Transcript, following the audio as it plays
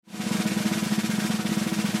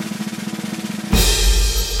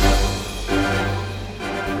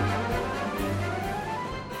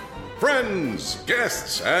friends,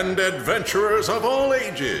 guests, and adventurers of all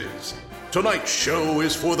ages. Tonight's show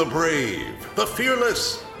is for the brave, the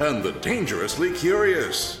fearless, and the dangerously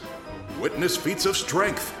curious. Witness feats of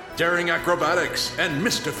strength, daring acrobatics, and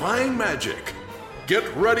mystifying magic. Get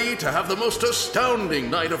ready to have the most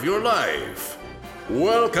astounding night of your life.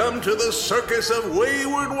 Welcome to the Circus of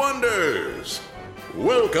Wayward Wonders.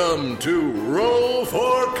 Welcome to Roll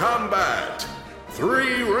for Combat,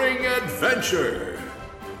 Three-Ring Adventure.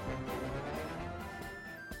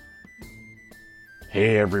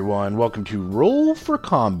 Hey everyone, welcome to Roll for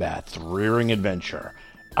Combat, Three-Ring Adventure.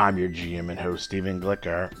 I'm your GM and host, Steven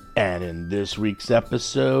Glicker, and in this week's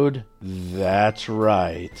episode, that's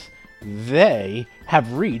right, they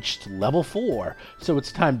have reached level 4, so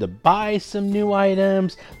it's time to buy some new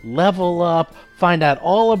items, level up, find out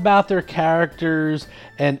all about their characters,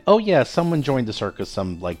 and oh yeah, someone joined the circus,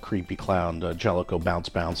 some like creepy clown, Jellicoe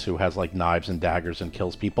Bounce, who has like knives and daggers and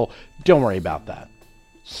kills people. Don't worry about that.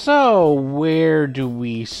 So, where do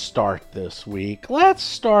we start this week? Let's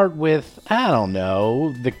start with, I don't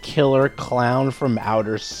know, the killer clown from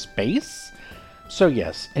outer space? So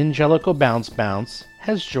yes, Angelico Bounce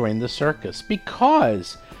has joined the circus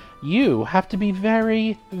because you have to be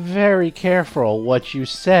very, very careful what you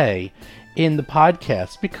say in the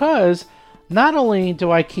podcast, because not only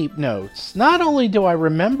do I keep notes, not only do I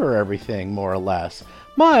remember everything more or less,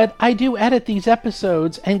 but I do edit these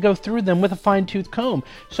episodes and go through them with a fine-tooth comb.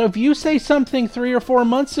 So if you say something 3 or 4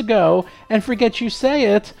 months ago and forget you say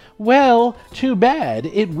it, well, too bad.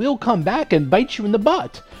 It will come back and bite you in the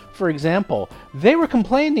butt. For example, they were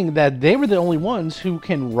complaining that they were the only ones who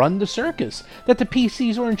can run the circus, that the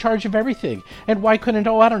PCs were in charge of everything, and why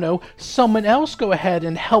couldn't, someone else go ahead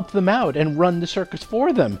and help them out and run the circus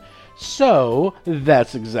for them? So,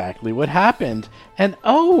 that's exactly what happened. And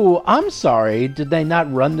oh, I'm sorry, did they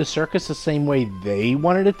not run the circus the same way they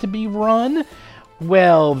wanted it to be run?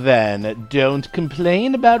 Well then, don't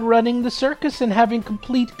complain about running the circus and having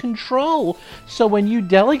complete control. So when you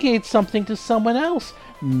delegate something to someone else,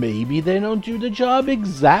 maybe they don't do the job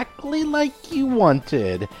exactly like you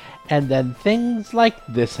wanted. And then things like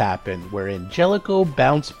this happen, where Angelico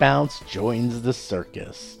Bounce joins the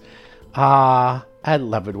circus. I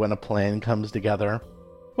love it when a plan comes together.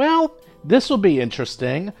 Well, this will be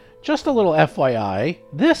interesting. Just a little FYI,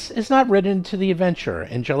 this is not written into the adventure.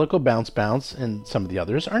 Angelico Bounce and some of the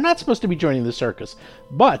others are not supposed to be joining the circus.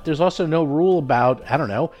 But there's also no rule about,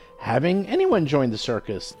 having anyone join the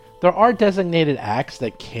circus. There are designated acts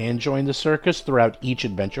that can join the circus throughout each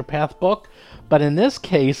Adventure Path book. But in this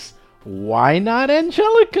case, why not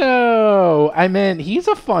Angelico? I mean, he's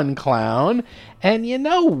a fun clown. And you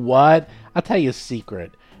know what? I'll tell you a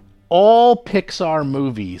secret. All Pixar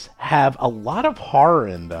movies have a lot of horror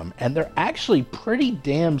in them, and they're actually pretty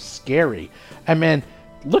damn scary. I mean,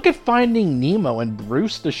 look at Finding Nemo and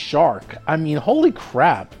Bruce the Shark. I mean, holy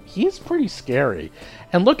crap, he's pretty scary.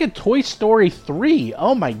 And look at Toy Story 3.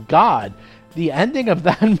 Oh my god, the ending of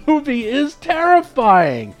that movie is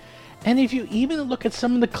terrifying. And if you even look at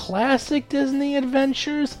some of the classic Disney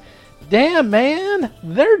adventures, damn man,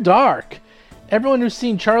 they're dark. Everyone who's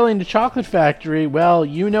seen Charlie and the Chocolate Factory, well,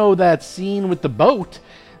 you know that scene with the boat.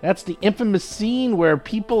 That's the infamous scene where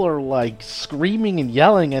people are like screaming and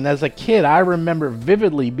yelling, and as a kid I remember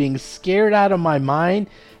vividly being scared out of my mind,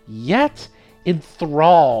 yet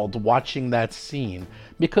enthralled watching that scene,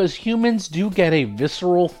 because humans do get a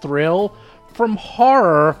visceral thrill from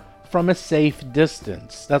horror from a safe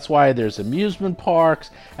distance. That's why there's amusement parks,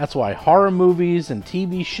 that's why horror movies and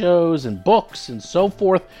TV shows and books and so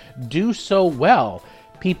forth do so well.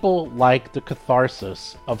 People like the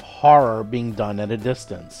catharsis of horror being done at a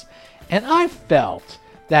distance. And I felt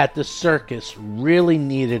that the circus really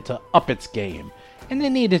needed to up its game, and they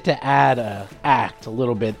needed to add an act a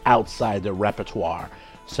little bit outside the repertoire.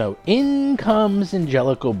 So in comes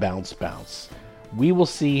Angelico Bounce. We will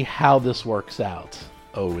see how this works out.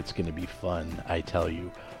 Oh, it's going to be fun, I tell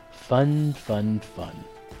you. Fun.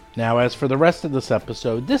 Now, as for the rest of this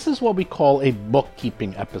episode, this is what we call a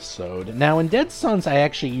bookkeeping episode. Now, in Dead Sons, I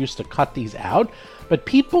actually used to cut these out, but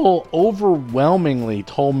people overwhelmingly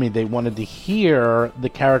told me they wanted to hear the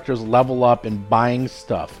characters level up and buying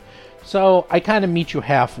stuff. So, I kind of meet you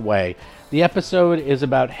halfway. The episode is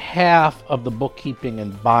about half of the bookkeeping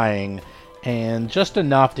and buying, and just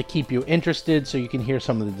enough to keep you interested so you can hear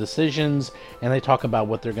some of the decisions, and they talk about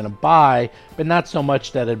what they're going to buy, but not so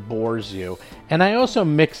much that it bores you. And I also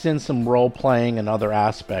mix in some role-playing and other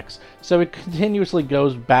aspects, so it continuously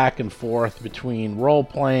goes back and forth between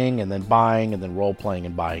role-playing and then buying and then role-playing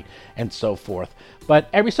and buying and so forth. But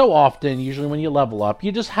every so often, usually when you level up,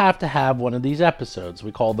 you just have to have one of these episodes.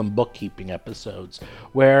 We call them bookkeeping episodes,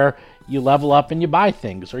 where you level up and you buy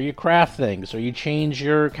things, or you craft things, or you change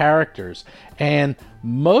your characters. And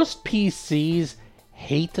most PCs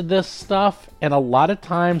hate this stuff, and a lot of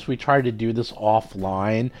times we try to do this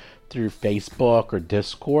offline through Facebook or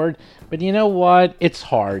Discord. But you know what? It's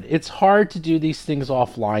hard. It's hard to do these things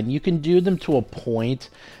offline. You can do them to a point,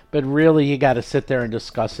 but really you got to sit there and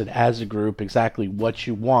discuss it as a group, exactly what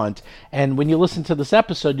you want. And when you listen to this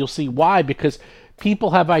episode, you'll see why, because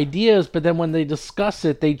people have ideas, but then when they discuss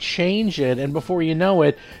it, they change it, and before you know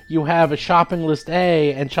it, you have a shopping list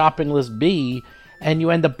A and shopping list B, and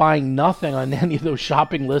you end up buying nothing on any of those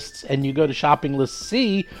shopping lists, and you go to shopping list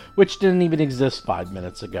C, which didn't even exist 5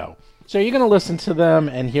 minutes ago. So you're going to listen to them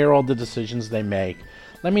and hear all the decisions they make.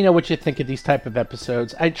 Let me know what you think of these type of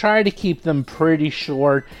episodes. I try to keep them pretty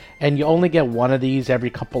short, and you only get one of these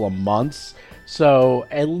every couple of months, so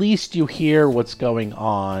at least you hear what's going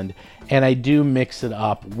on, and I do mix it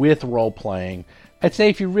up with role-playing. I'd say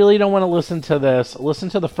if you really don't want to listen to this, listen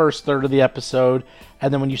to the first third of the episode,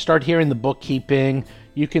 and then when you start hearing the bookkeeping,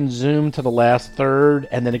 you can zoom to the last third,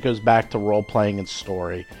 and then it goes back to role-playing and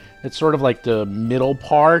story. It's sort of like the middle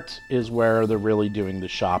part is where they're really doing the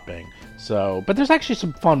shopping. So, but there's actually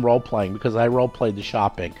some fun role-playing, because I role-played the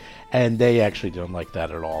shopping, and they actually didn't like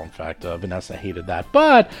that at all. In fact, Vanessa hated that.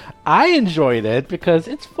 But I enjoyed it because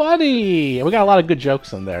it's funny. We got a lot of good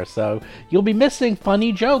jokes in there, so you'll be missing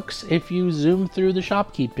funny jokes if you zoom through the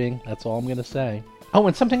shopkeeping. That's all I'm going to say. Oh,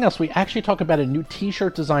 and something else, we actually talk about a new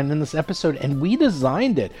t-shirt design in this episode, and we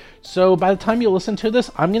designed it. So by the time you listen to this,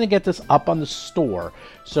 I'm going to get this up on the store.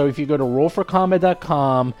 So if you go to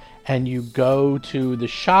rollforcombat.com and you go to the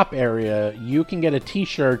shop area, you can get a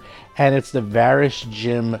t-shirt, and it's the Varys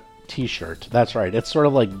Gym t-shirt. That's right. It's sort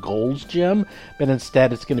of like Gold's Gym, but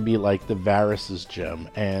instead it's going to be like the Varys' Gym.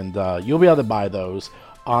 And you'll be able to buy those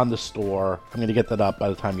on the store. I'm going to get that up by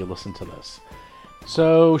the time you listen to this.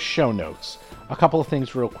 So, show notes. A couple of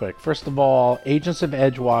things real quick. First of all, Agents of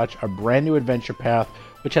Edgewatch, a brand new adventure path,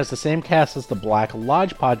 which has the same cast as the Black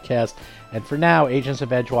Lodge podcast, and for now, Agents of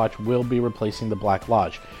Edgewatch will be replacing the Black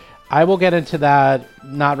Lodge. I will get into that,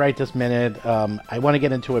 not right this minute. I want to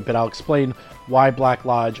get into it, but I'll explain why Black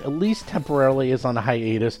Lodge, at least temporarily, is on a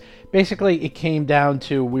hiatus. Basically, it came down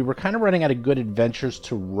to we were kind of running out of good adventures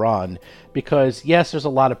to run, because yes, there's a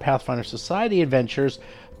lot of Pathfinder Society adventures,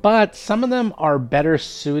 but some of them are better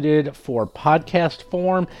suited for podcast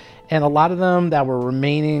form, and a lot of them that were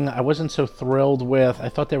remaining I wasn't so thrilled with. I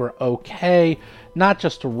thought they were okay, not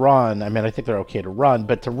just to run. I mean, I think they're okay to run,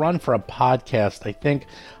 but to run for a podcast, I think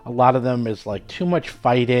a lot of them is like too much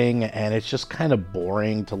fighting, and it's just kind of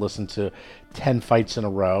boring to listen to 10 fights in a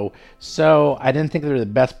row. So I didn't think they were the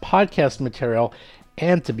best podcast material,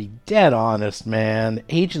 and to be dead honest, man,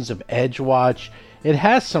 Agents of Edgewatch, it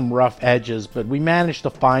has some rough edges, but we managed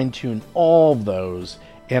to fine-tune all of those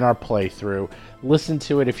in our playthrough. Listen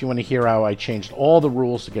to it if you want to hear how I changed all the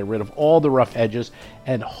rules to get rid of all the rough edges,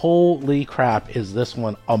 and holy crap, is this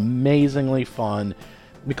one amazingly fun.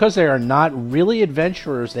 Because they are not really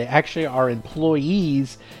adventurers, they actually are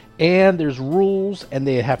employees, and there's rules, and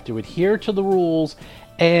they have to adhere to the rules,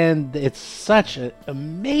 and it's such an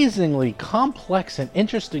amazingly complex and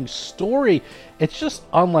interesting story. It's just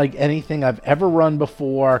unlike anything I've ever run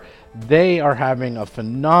before. They are having a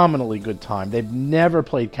phenomenally good time. They've never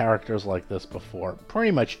played characters like this before,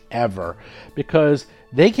 pretty much ever, because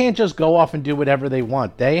they can't just go off and do whatever they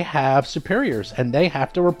want. They have superiors, and they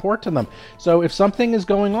have to report to them. So if something is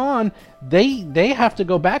going on, they have to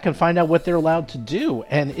go back and find out what they're allowed to do,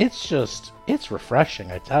 and it's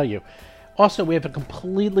refreshing, I tell you. Also, we have a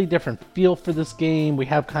completely different feel for this game. We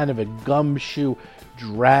have kind of a gumshoe,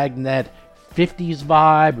 dragnet, 50s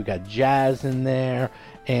vibe. We got jazz in there.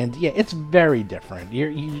 And yeah, it's very different.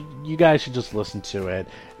 You guys should just listen to it.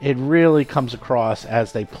 It really comes across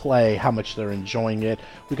as they play how much they're enjoying it.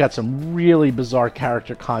 We got some really bizarre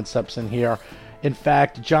character concepts in here. In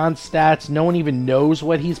fact, John Statz, no one even knows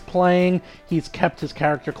what he's playing. He's kept his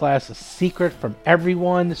character class a secret from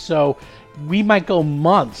everyone. So we might go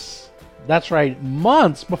months. That's right,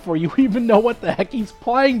 months before you even know what the heck he's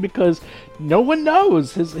playing, because no one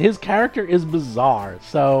knows. His character is bizarre,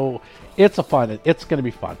 so it's going to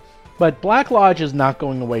be fun. But Black Lodge is not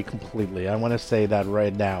going away completely. I want to say that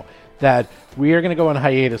right now, that we are going to go on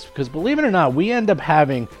hiatus, because believe it or not, we end up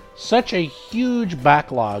having such a huge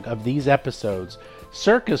backlog of these episodes.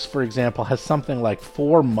 Circus, for example, has something like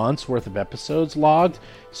 4 months worth of episodes logged,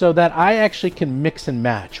 so that I actually can mix and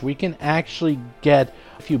match. We can actually get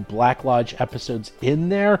a few Black Lodge episodes in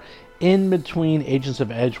there, in between Agents of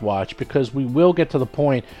Edgewatch, because we will get to the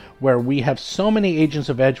point where we have so many Agents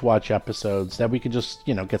of Edgewatch episodes that we could just,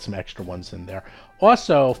 get some extra ones in there.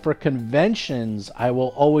 Also, for conventions, I will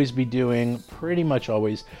always be doing, pretty much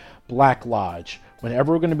always, Black Lodge.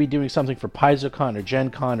 Whenever we're going to be doing something for PaizoCon or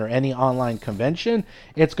Gen Con or any online convention,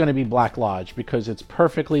 it's going to be Black Lodge because it's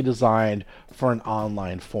perfectly designed for an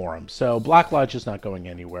online forum. So Black Lodge is not going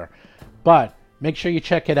anywhere. But make sure you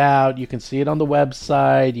check it out. You can see it on the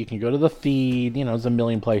website. You can go to the feed. There's a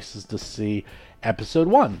million places to see episode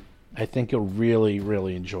 1. I think you'll really,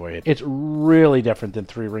 really enjoy it. It's really different than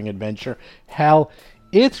Three Ring Adventure. Hell,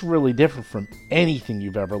 it's really different from anything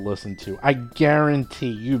you've ever listened to. I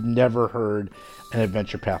guarantee you've never heard an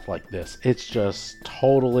adventure path like this. It's just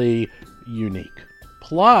totally unique.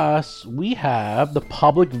 Plus, we have the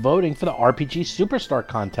public voting for the RPG Superstar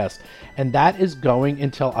contest, and that is going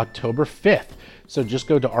until October 5th. So just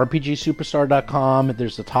go to rpgsuperstar.com.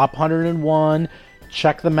 There's the top 101.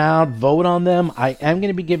 Check them out. Vote on them. I am going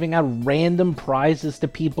to be giving out random prizes to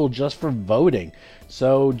people just for voting.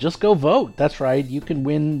 So just go vote. That's right. You can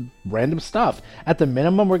win random stuff. At the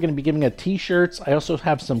minimum, we're going to be giving out t-shirts. I also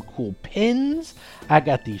have some cool pins. I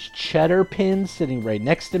got these Cheddar pins sitting right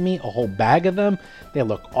next to me, a whole bag of them. They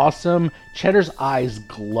look awesome. Cheddar's eyes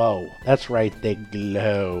glow. That's right, they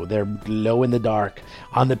glow. They're glow in the dark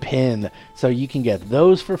on the pin. So you can get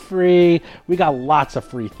those for free. We got lots of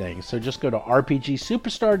free things. So just go to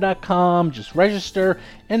rpgsuperstar.com, just register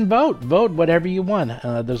and vote. Vote whatever you want.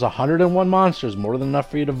 There's 101 monsters, more than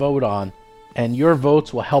enough for you to vote on. And your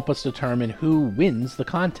votes will help us determine who wins the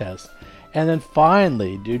contest. And then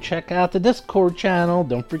finally, do check out the Discord channel.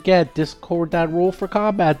 Don't forget,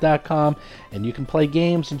 discord.rollforcombat.com, and you can play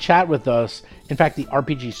games and chat with us. In fact, the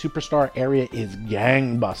RPG Superstar area is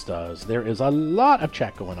gangbusters. There is a lot of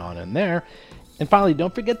chat going on in there. And finally,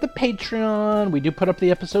 don't forget the Patreon. We do put up the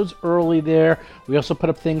episodes early there. We also put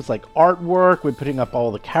up things like artwork. We're putting up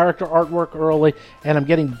all the character artwork early, and I'm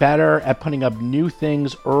getting better at putting up new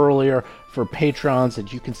things earlier for Patrons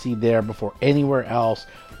that you can see there before anywhere else.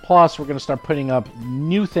 Plus, we're going to start putting up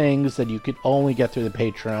new things that you could only get through the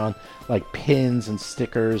Patreon, like pins and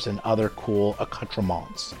stickers and other cool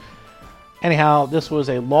accoutrements. Anyhow, this was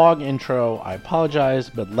a long intro. I apologize,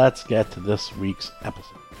 but let's get to this week's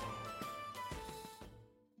episode.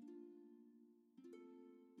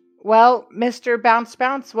 Well, Mr. Bounce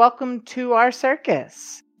Bounce, welcome to our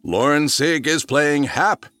circus. Lauren Sig is playing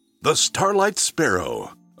Hap, the Starlight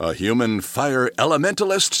Sparrow, a human fire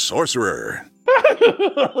elementalist sorcerer.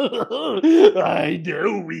 I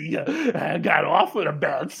know we got off on a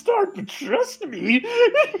bad start, but trust me,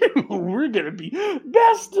 we're gonna be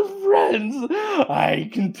best of friends.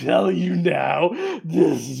 I can tell you now,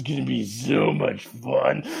 this is gonna be so much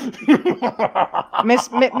fun.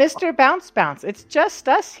 Mr. Bounce Bounce, it's just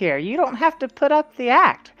us here. You don't have to put up the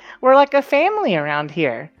act. We're like a family around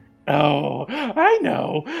here. Oh, I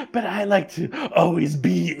know, but I like to always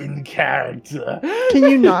be in character. Can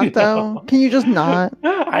you not, though? Can you just not?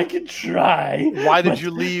 I can try. Why did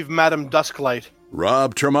you leave Madame Dusklight?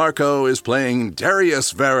 Rob Tremarco is playing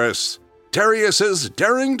Darius Varus, Darius's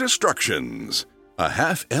Daring Destructions, a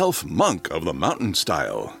half-elf monk of the mountain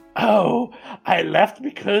style. Oh, I left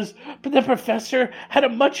because the professor had a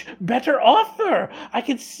much better offer. I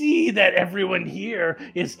can see that everyone here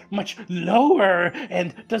is much lower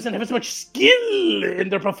and doesn't have as much skill in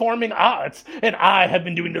the performing arts, and I have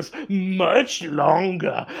been doing this much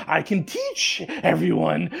longer. I can teach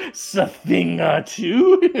everyone a thing or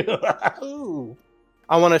two.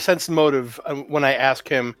 I want to sense motive when I ask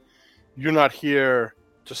him, you're not here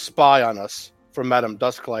to spy on us for Madame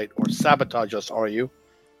Dusklight or sabotage us, are you?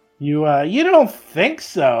 You don't think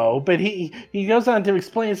so, but he goes on to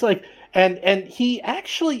explain. It's like, and he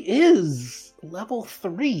actually is level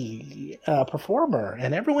 3 performer,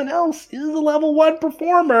 and everyone else is a level 1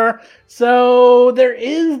 performer. So there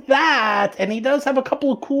is that, and he does have a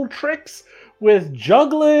couple of cool tricks with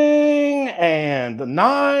juggling and the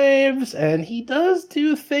knives, and he does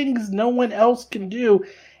do things no one else can do,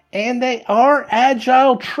 and they are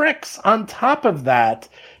agile tricks on top of that.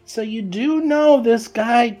 So you do know this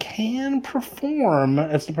guy can perform,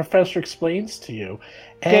 as the professor explains to you.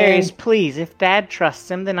 And Darius, please, if Dad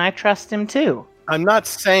trusts him, then I trust him too. I'm not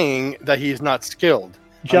saying that he's not skilled.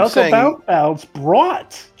 Jellicoe Bounce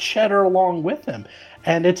brought Cheddar along with him,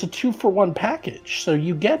 and it's a 2-for-1 package. So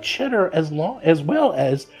you get Cheddar as well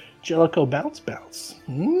as Jellicoe Bounce.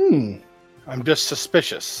 I'm just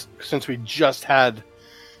suspicious, since we just had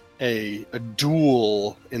a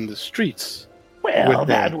duel in the streets. Well, With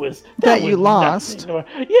that me. was That you was lost.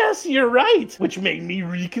 nothing. Yes, you're right, which made me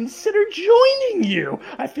reconsider joining you.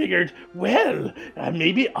 I figured, well,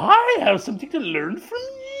 maybe I have something to learn from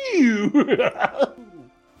you.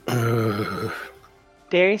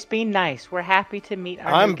 Darius, be nice. We're happy to meet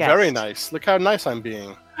our I'm new guest. very nice. Look how nice I'm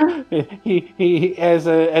being. he as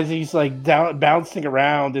he's like bouncing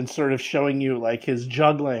around and sort of showing you like his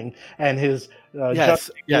juggling and his Yes,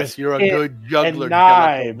 with you're a pin good juggler. and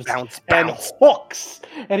knives Bounce, and bounce. hooks,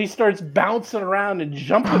 and he starts bouncing around and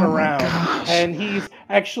jumping Oh my around, gosh. and he's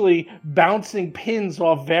actually bouncing pins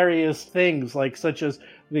off various things, like such as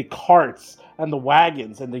the carts and the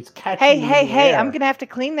wagons, and he's catching. Hey, them hey, in the hey! air. I'm gonna have to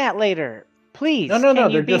clean that later. Please, No, can they're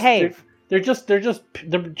you behave? They're just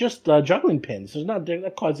juggling pins. They're not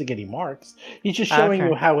causing any marks. He's just showing Okay.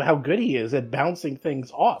 you how good he is at bouncing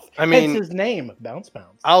things off. I mean- Hence his name, Bounce.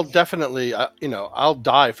 I'll definitely, I'll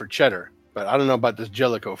die for cheddar, but I don't know about this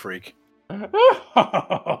Jellicoe freak. I'm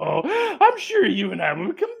sure you and I will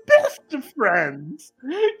become best of friends.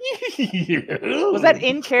 Was that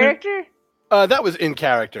in character? That was in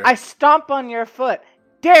character. I stomp on your foot,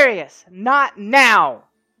 Darius. Not now.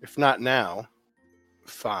 If not now,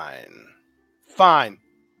 fine,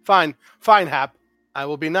 Hap. I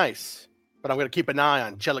will be nice, but I'm going to keep an eye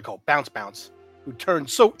on Jellicoe Bounce, who turned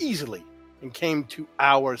so easily and came to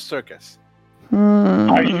our circus.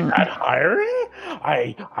 Are you not hiring?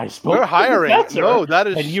 I spoke. We're to the hiring. professor, No, that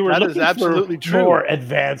is and you were that looking is absolutely for true. more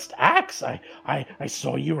advanced acts. I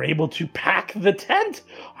saw you were able to pack the tent.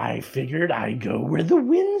 I figured I'd go where the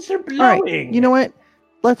winds are All blowing. right, you know what?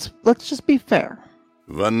 Let's just be fair.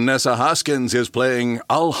 Vanessa Hoskins is playing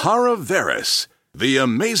Alhara Varys, the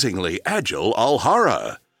amazingly agile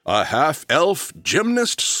Alhara, a half-elf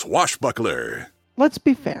gymnast swashbuckler. Let's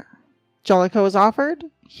be fair. Jellicoe was offered.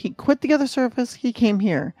 He quit the other service. He came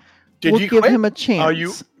here. Did we'll you give quit? him a chance. Are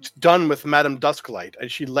you done with Madame Dusklight?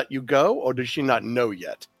 Has she let you go, or does she not know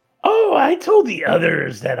yet? Oh, I told the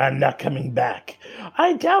others that I'm not coming back.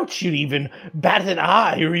 I doubt you'd even bat an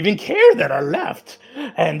eye or even care that I left.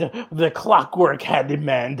 And the clockwork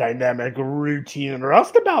handyman dynamic routine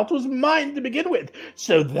roustabout was mine to begin with,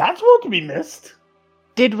 so that won't be missed.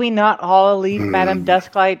 Did we not all leave Madame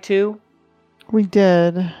Dusklight too? We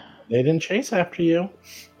did. They didn't chase after you.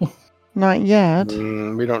 Not yet.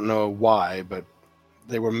 We don't know why, but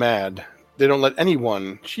they were mad. They don't let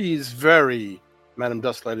anyone. Madame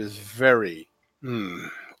Dusklight is very,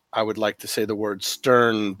 I would like to say the word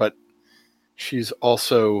stern, but she's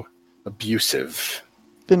also abusive.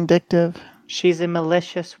 Vindictive. She's a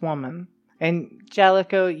malicious woman. And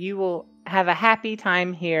Jellicoe, you will have a happy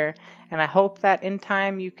time here, and I hope that in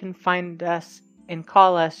time you can find us and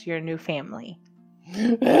call us your new family.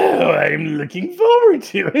 Oh, I'm looking forward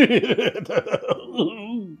to it.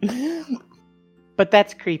 But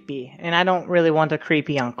that's creepy, and I don't really want a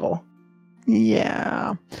creepy uncle.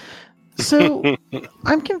 Yeah. So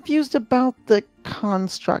I'm confused about the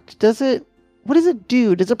construct. What does it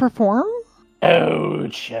do? Does it perform? Oh,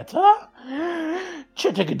 Chetta?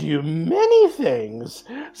 Chetta could do many things.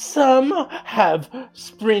 Some have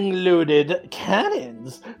spring-loaded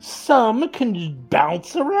cannons. Some can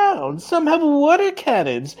bounce around. Some have water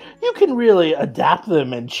cannons. You can really adapt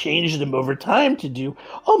them and change them over time to do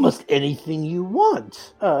almost anything you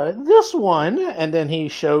want. This one, and then he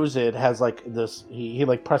shows it, has like this, he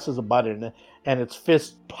like presses a button and its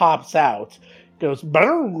fist pops out. Goes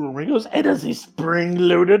boom. He goes, it is a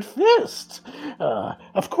spring-loaded fist.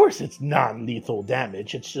 Of course, it's non-lethal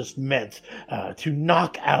damage. It's just meant to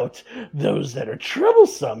knock out those that are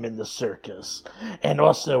troublesome in the circus. And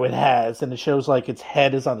also, it shows like its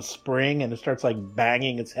head is on a spring, and it starts like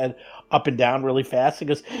banging its head up and down really fast. It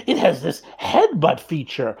goes, it has this headbutt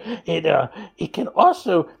feature. It can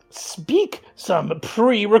also speak some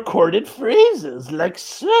pre-recorded phrases, like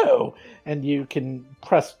so. And you can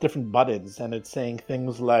press different buttons, and it's saying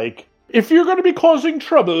things like, if you're going to be causing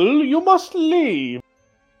trouble, you must leave.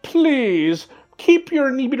 Please, keep your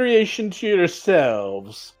inebriation to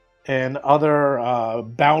yourselves. And other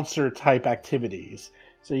bouncer-type activities.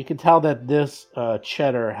 So you can tell that this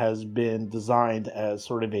cheddar has been designed as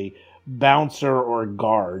sort of a bouncer or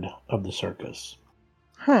guard of the circus.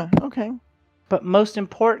 Huh, okay. But most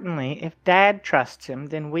importantly, if Dad trusts him,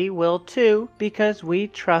 then we will too, because we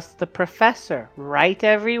trust the professor. Right,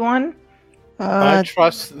 everyone? I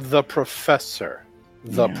trust the professor.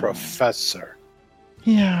 The Yeah. professor.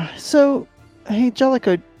 Yeah. So, hey,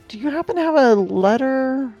 Jellicoe, do you happen to have a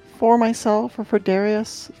letter for myself or for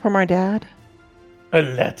Darius from our dad? A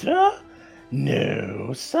letter?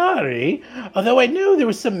 No, sorry. Although I know there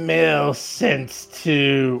was some mail sent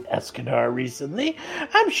to Escadar recently,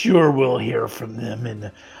 I'm sure we'll hear from them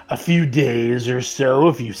in a few days or so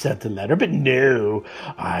if you sent a letter. But no,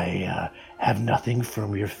 I have nothing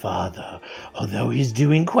from your father, although he's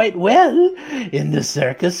doing quite well in the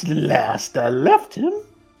circus last I left him.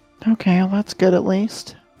 Okay, well, that's good at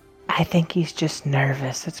least. I think he's just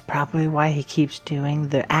nervous. That's probably why he keeps doing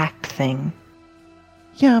the act thing.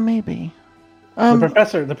 Yeah, maybe.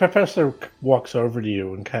 The professor walks over to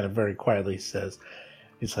you and kind of very quietly says,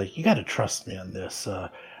 he's like, you got to trust me on this.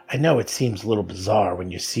 I know it seems a little bizarre when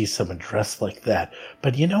you see someone dressed like that,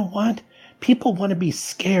 but you know what? People want to be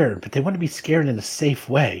scared, but they want to be scared in a safe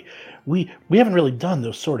way. We haven't really done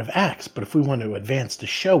those sort of acts, but if we want to advance the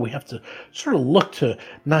show, we have to sort of look to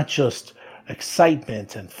not just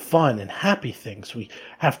excitement and fun and happy things. We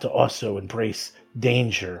have to also embrace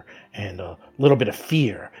danger and a little bit of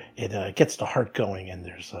fear. It gets the heart going, and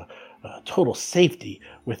there's a total safety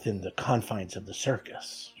within the confines of the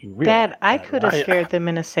circus. You realize Dad, I that, could have right? scared them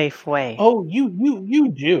in a safe way. Oh, you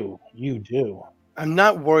do. I'm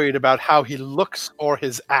not worried about how he looks or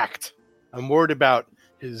his act. I'm worried about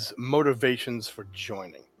his motivations for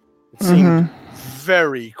joining. It seemed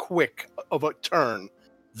very quick of a turn.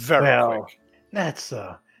 Very quick.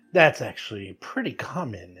 That's actually pretty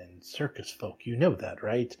common in circus folk. You know that,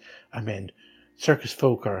 right? I mean, circus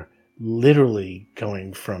folk are literally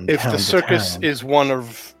going from If town the to circus town. is one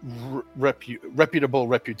of reputable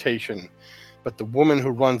reputation, but the woman who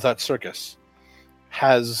runs that circus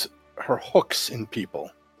has her hooks in people.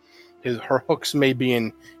 Her hooks may be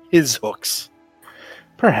in his hooks.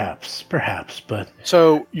 Perhaps, but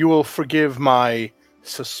So you will forgive my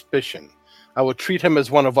suspicion. I will treat him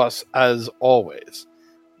as one of us as always,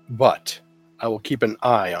 but I will keep an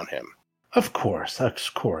eye on him. of course.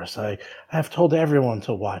 I've told everyone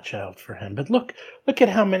to watch out for him. But look at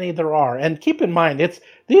how many there are, and keep in mind,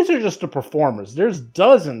 these are just the performers. There's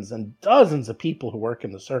dozens and dozens of people who work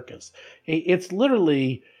in the circus. It's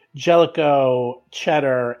literally Jellicoe,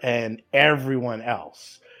 Cheddar, and everyone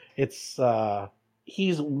else.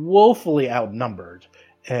 He's woefully outnumbered,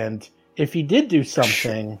 and if he did do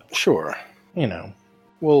something, Sure.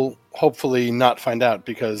 We'll hopefully not find out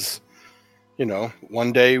because,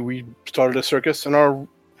 one day we started a circus and our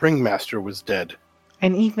ringmaster was dead.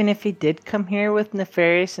 And even if he did come here with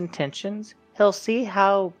nefarious intentions, he'll see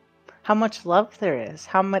how much love there is,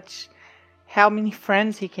 how many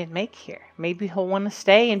friends he can make here. Maybe he'll want to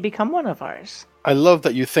stay and become one of ours. I love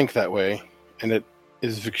that you think that way, and it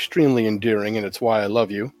is extremely endearing, and it's why I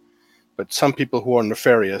love you. But some people who are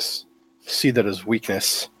nefarious see that as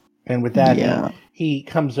weakness. and with that, Yeah. he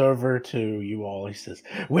comes over to you all. He says,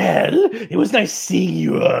 well, it was nice seeing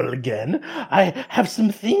you all again. I have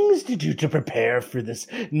some things to do to prepare for this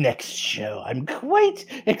next show. I'm quite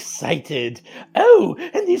excited. Oh,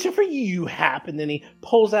 and these are for you, Hap. And then he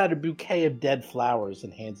pulls out a bouquet of dead flowers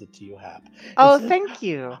and hands it to you, Hap. And Oh, says, thank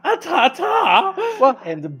you. ta-ta! Well-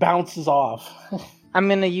 and it bounces off. I'm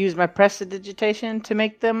going to use my prestidigitation to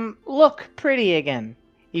make them look pretty again,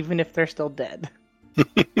 even if they're still dead.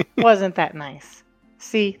 Wasn't that nice?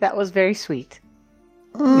 See, that was very sweet.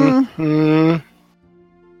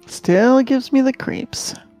 Still gives me the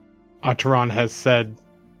creeps. Ataran has said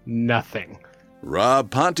nothing. Rob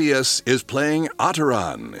Pontius is playing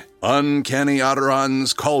Otteron, Uncanny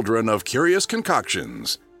Otteron's Cauldron of Curious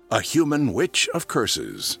Concoctions, a human witch of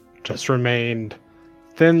curses. Just remained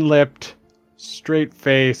thin-lipped,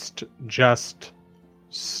 straight-faced, just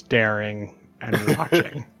staring and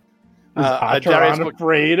watching. Darius Ataran will,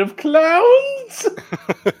 afraid of clowns?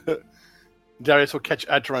 Darius will catch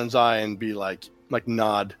Ataran's eye and be like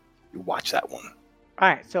nod. You watch that one.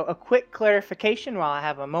 Alright, so a quick clarification while I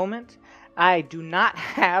have a moment. I do not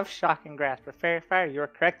have Shock and Grasp of Fairy Fire. You're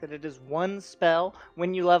correct that it is one spell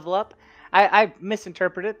when you level up. I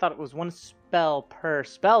misinterpreted, thought it was one spell per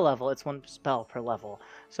spell level. It's one spell per level.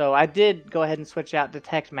 So I did go ahead and switch out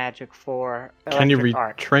Detect Magic for Can you Electric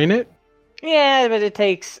Arc. retrain it? Yeah, but it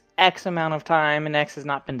takes X amount of time, and X has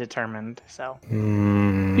not been determined, so...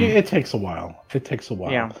 Yeah, it takes a while.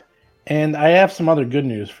 Yeah. And I have some other good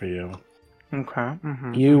news for you. Okay.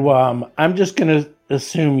 Mm-hmm. I'm just gonna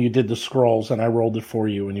assume you did the scrolls and I rolled it for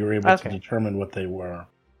you and you were able to Okay. determine what they were.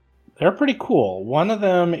 They're pretty cool. One of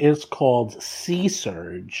them is called Sea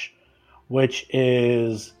Surge, which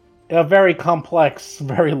is a very complex,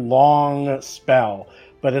 very long spell,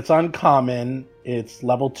 but it's uncommon. It's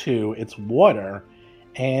level 2. It's water,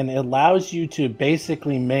 and it allows you to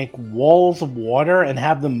basically make walls of water and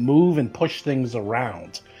have them move and push things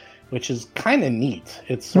around, which is kind of neat.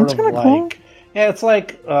 It's sort That's of kinda like cool. yeah, it's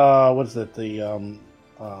like what is it? The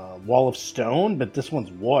wall of stone, but this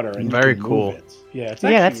one's water, and Very you can cool. move it. Yeah, it's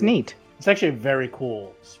Yeah, that's neat. It's actually a very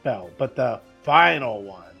cool spell. But the final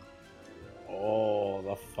one,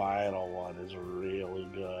 the final one is really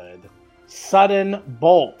good. Sudden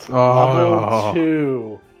Bolt, level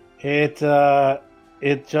 2.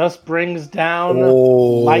 It just brings down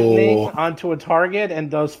lightning onto a target and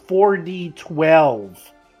does 4d12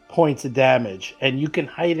 points of damage, and you can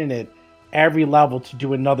heighten it every level to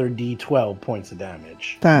do another d12 points of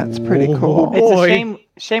damage. That's pretty cool. It's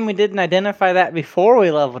a shame we didn't identify that before we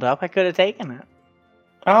leveled up. I could have taken it.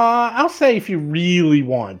 I'll say if you really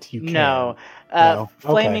want, you can. No. No?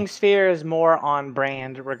 Flaming Okay. Sphere is more on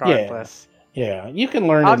brand regardless. Yeah, you can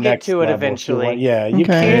learn I'll it get next to it level if you eventually. want. Yeah, you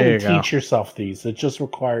Okay. There can you go. teach yourself these. It just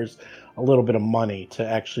requires a little bit of money to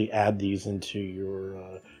actually add these into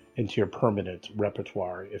your permanent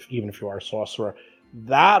repertoire. Even if you are a sorcerer,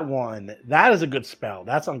 that is a good spell.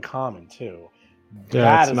 That's uncommon too. Yeah,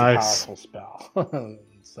 That it's is nice. a powerful spell.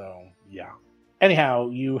 So yeah. Anyhow,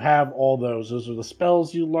 you have all those. Those are the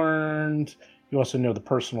spells you learned. You also know the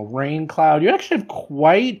personal rain cloud. You actually have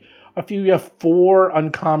quite a few. You have 4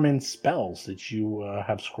 uncommon spells that you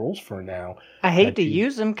have scrolls for now. I hate That to you-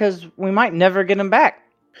 use them because we might never get them back.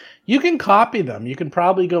 You can copy them. You can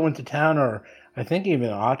probably go into town, or I think even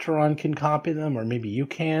Acheron can copy them, or maybe you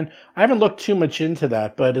can. I haven't looked too much into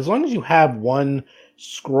that, but as long as you have one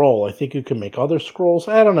scroll, I think you can make other scrolls.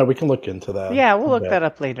 I don't know. We can look into that. Yeah, we'll a look bit. that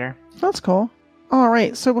up later. That's cool. All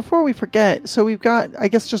right. So before we forget, so we've got, I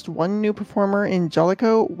guess, just one new performer in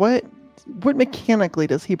Jellicoe. What mechanically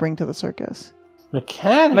does he bring to the circus?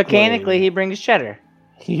 Mechanically, he brings cheddar.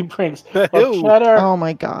 he brings Ew. cheddar. Oh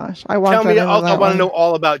my gosh, I want Tell that me, into I that want one. to know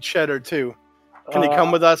all about Cheddar too. Can he come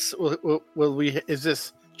Uh, with us? Will we? Is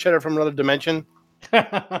this Cheddar from another dimension?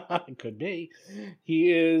 It could be.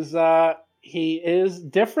 He is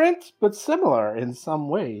different but similar in some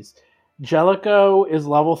ways. Jellicoe is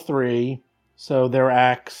level 3, so their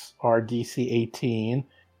acts are DC 18.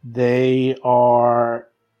 They are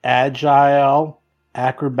agile,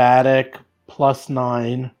 acrobatic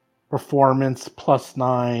 +9, performance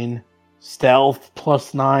 +9, stealth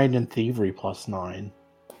 +9, and thievery +9.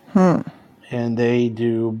 And they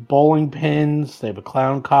do bowling pins. They have a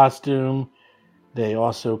clown costume. They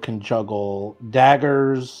also can juggle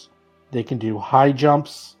daggers. They can do high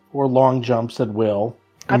jumps or long jumps at will.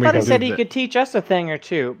 I And we thought he can said do he the- could teach us a thing or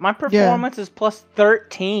two. My performance is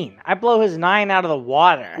 +13. I blow his 9 out of the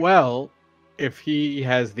water. Well, if he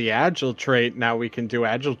has the agile trait, now we can do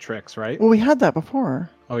agile tricks, right? Well, we had that before.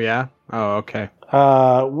 Oh yeah. Oh okay.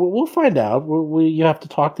 We'll find out. You have to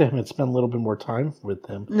talk to him and spend a little bit more time with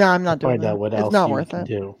him. No, I'm not to doing find that. out what It's else not you worth can it.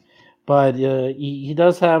 do. But he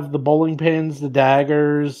does have the bowling pins, the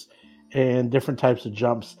daggers, and different types of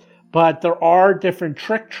jumps. But there are different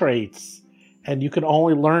trick traits, and you can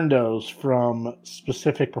only learn those from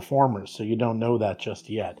specific performers, so you don't know that just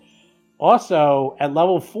yet. Also, at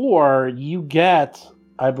level 4, you get,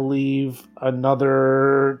 I believe,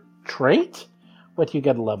 another trait. What do you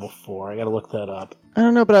get at level 4? I gotta look that up. I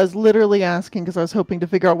don't know, but I was literally asking because I was hoping to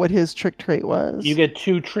figure out what his trick trait was. You get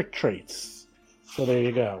 2 trick traits. So there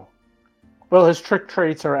you go. Well, his trick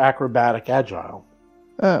traits are acrobatic, agile.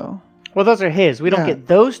 Oh. Well, those are his. We don't Yeah. get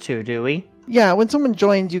those two, do we? Yeah, when someone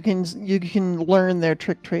joins, you can learn their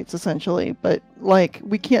trick traits essentially, but like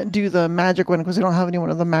we can't do the magic one because we don't have anyone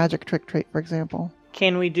with a magic trick trait, for example.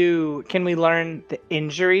 Can we learn the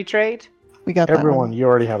injury trait? We got that Everyone, one. you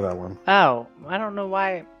already have that one. Oh, I don't know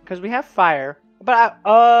why. Because we have fire. But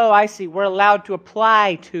I see. We're allowed to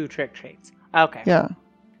apply 2 trick traits. Okay. Yeah,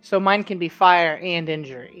 So mine can be fire and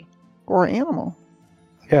injury. or animal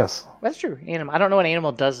Yes. That's true. Animal. I don't know what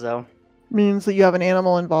animal does though. means that you have an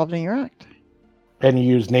animal involved in your act. And you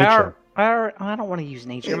use nature. I don't want to use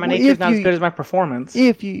nature. My Well, nature's if not as you- good as my performance.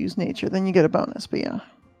 If you use nature, then you get a bonus. But yeah,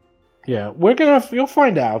 Yeah, you'll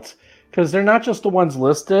find out. Because they're not just the ones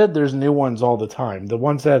listed, there's new ones all the time. The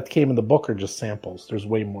ones that came in the book are just samples. There's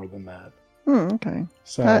way more than that. okay.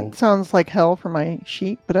 So, That sounds like hell for my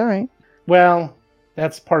sheet, but all right. well,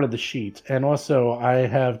 that's part of the sheet. And also, I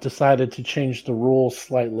have decided to change the rules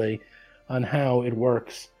slightly on how it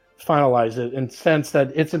works, finalize it, in the sense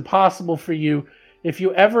that it's impossible for you, if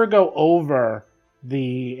you ever go over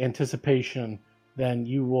the anticipation, then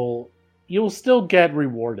you will still get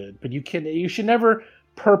rewarded, but you should never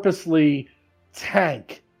purposely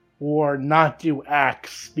tank or not do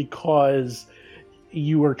acts because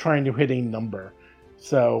you are trying to hit a number.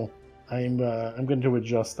 So I'm going to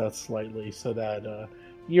adjust that slightly so that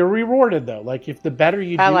you're rewarded though. Like if the better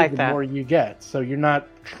you I do, like the that. more you get. So you're not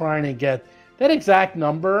trying to get that exact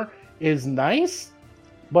number is nice,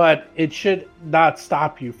 but it should not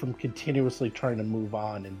stop you from continuously trying to move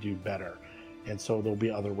on and do better. And so there'll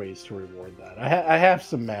be other ways to reward that. I have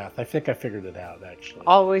some math. I think I figured it out, actually.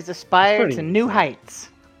 Always aspire Pretty to new easy. heights.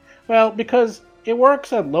 Well, because it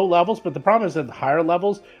works at low levels, but the problem is at the higher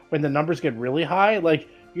levels, when the numbers get really high, like,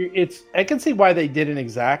 I can see why they did an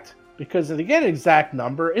exact, because to get an exact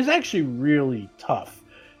number is actually really tough.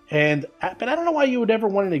 But I don't know why you would ever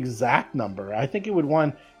want an exact number. I think you would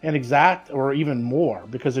want an exact or even more,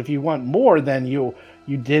 because if you want more, then you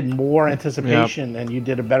did more anticipation and you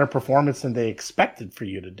did a better performance than they expected for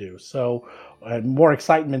you to do. So more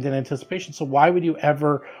excitement and anticipation. So why would you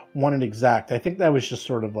ever want an exact? I think that was just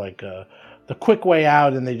sort of like the quick way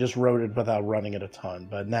out, and they just wrote it without running it a ton.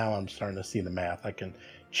 But now I'm starting to see the math. I can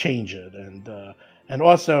change it. And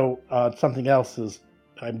also something else is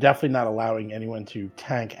I'm definitely not allowing anyone to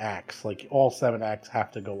tank acts. Like, all 7 acts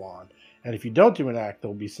have to go on. And if you don't do an act,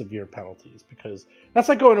 there'll be severe penalties, because that's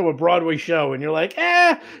like going to a Broadway show and you're like,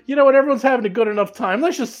 you know what, everyone's having a good enough time.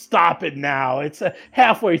 Let's just stop it now. It's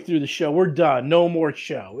halfway through the show. We're done. No more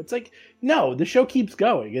show. It's like, no, the show keeps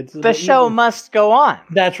going. The show must go on.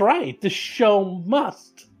 That's right. The show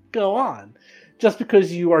must go on. Just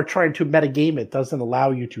because you are trying to metagame it doesn't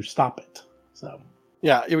allow you to stop it. So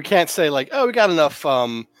Yeah, you can't say like, oh, we got enough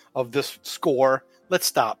of this score. Let's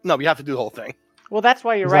stop. No, we have to do the whole thing. Well, that's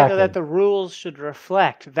why you're right, though, Exactly. that the rules should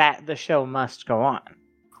reflect that the show must go on.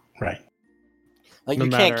 right. Like, No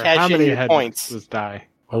you can't matter how cash in many your points. headdresses die.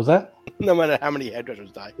 What was that? No matter how many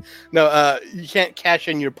hairdressers die. No, you can't cash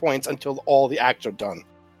in your points until all the acts are done.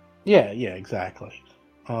 Yeah, exactly.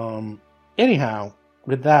 Anyhow,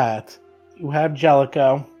 with that, you have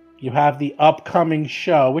Jellicoe. You have the upcoming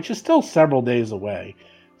show, which is still several days away,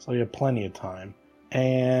 so you have plenty of time.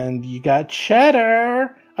 And you got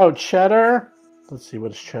Cheddar. Oh, Cheddar. Let's see,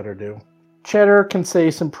 what does Cheddar do? Cheddar can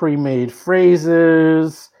say some pre-made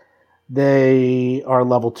phrases. They are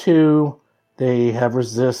level 2. They have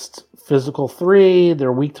resist physical 3.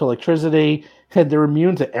 They're weak to electricity. And they're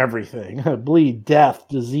immune to everything. Bleed, death,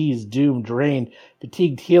 disease, doom, drain,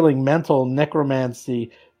 fatigued, healing, mental,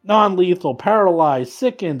 necromancy, non-lethal, paralyzed,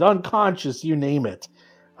 sickened, unconscious, you name it.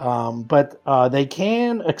 But they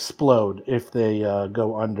can explode if they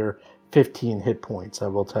go under 15 hit points, I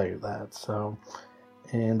will tell you that. So,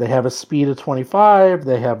 and they have a speed of 25,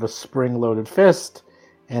 they have a spring-loaded fist,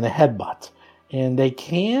 and a headbutt. And they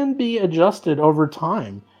can be adjusted over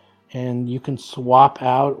time, and you can swap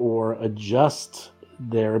out or adjust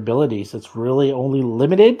their abilities. It's really only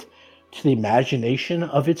limited to the imagination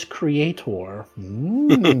of its creator.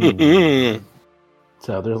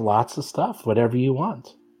 So there's lots of stuff, whatever you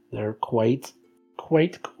want. They're quite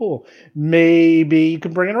cool. Maybe you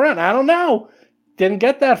can bring it around. I don't know. Didn't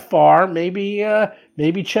get that far. Maybe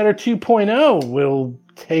Cheddar 2.0 will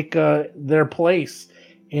take their place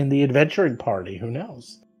in the adventuring party. Who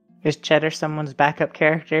knows? Is Cheddar someone's backup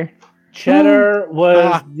character? Cheddar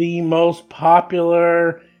was the most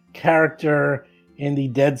popular character in the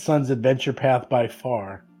Dead Sons adventure path by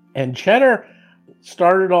far. And Cheddar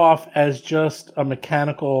started off as just a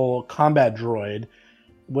mechanical combat droid,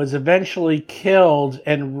 was eventually killed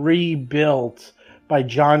and rebuilt by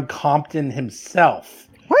John Compton himself.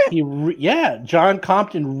 What? John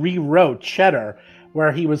Compton rewrote Cheddar,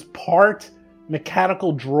 where he was part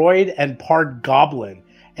mechanical droid and part goblin,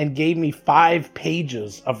 and gave me 5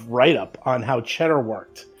 pages of write-up on how Cheddar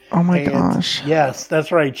worked. Oh my gosh. Yes,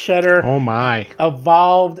 that's right. Cheddar Oh my.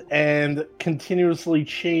 evolved and continuously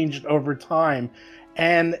changed over time.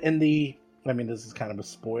 And this is kind of a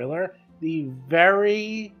spoiler, the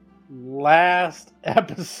very last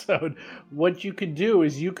episode, what you could do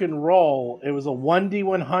is you can roll, it was a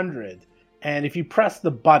 1d100, and if you press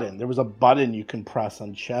the button, there was a button you can press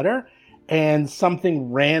on Cheddar, and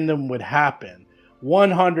something random would happen.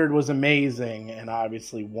 100 was amazing, and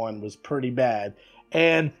obviously 1 was pretty bad.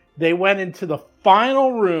 And they went into the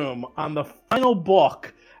final room on the final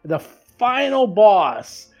book, the final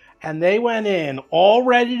boss, and they went in all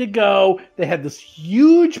ready to go. They had this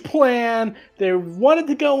huge plan. They wanted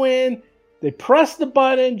to go in. They press the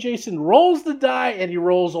button. Jason rolls the die, and he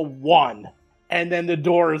rolls a 1. And then the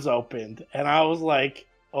door is opened. And I was like,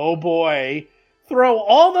 oh boy. Throw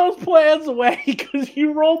all those plans away because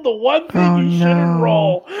you rolled the one thing you shouldn't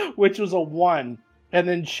roll, which was a 1. And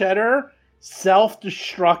then Cheddar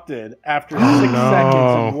self-destructed after 6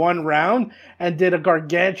 seconds in 1 round and did a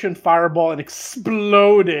gargantuan fireball and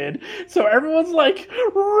exploded. So everyone's like,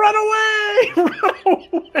 run away! Run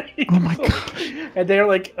away! Oh my gosh. And they're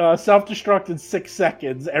like, self-destruct in 6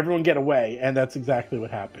 seconds. Everyone get away. And that's exactly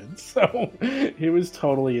what happened. So it was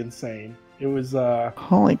totally insane. It was,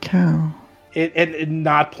 Holy cow. It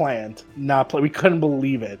not planned. We couldn't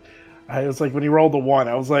believe it. I was like, when he rolled the 1,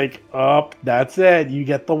 I was like, oh, that's it. You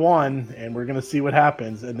get the 1, and we're going to see what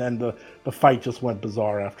happens. And then the fight just went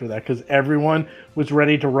bizarre after that, because everyone was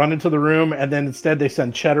ready to run into the room, and then instead they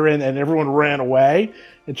sent Cheddar in, and everyone ran away,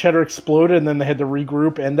 and Cheddar exploded, and then they had to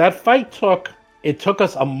regroup. And that fight took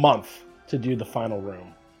us a month to do the final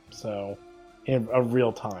room. So, in a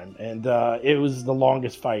real time. And it was the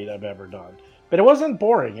longest fight I've ever done. But it wasn't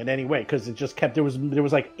boring in any way, because it just kept, there was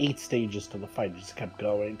like 8 stages to the fight. It just kept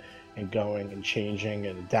going and changing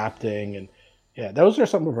and adapting. And yeah, those are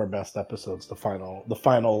some of our best episodes. The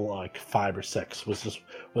final like 5 or 6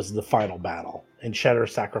 was the final battle. And Cheddar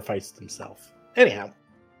sacrificed himself. Anyhow,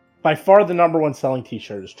 by far the number 1 selling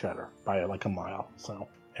t-shirt is Cheddar by like a mile. So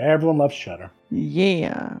everyone loves Cheddar.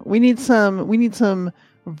 Yeah. We need some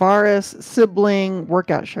Varus sibling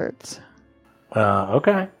workout shirts.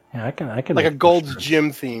 Okay. Yeah, I can Like a make Gold's shirts.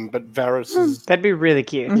 Gym theme, but Varus is, That'd be really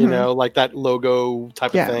cute. you know, like that logo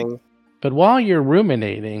type Yeah. of thing. But while you're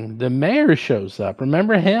ruminating, the mayor shows up.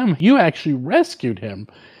 Remember him? You actually rescued him.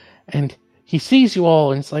 And he sees you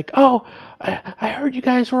all and it's like, oh, I heard you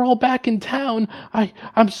guys were all back in town.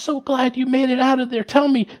 I'm so glad you made it out of there. Tell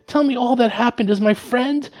me all that happened. Is my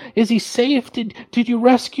friend, is he safe? Did you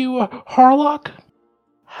rescue Harlock?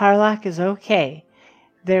 Harlock is okay.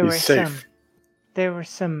 There He's were safe. there were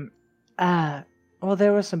some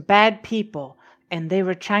bad people, and they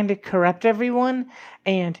were trying to corrupt everyone,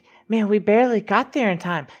 and man, we barely got there in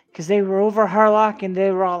time because they were over Harlock and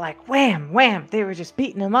they were all like wham wham, they were just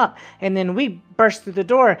beating him up, and then we burst through the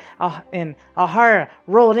door, and Alhara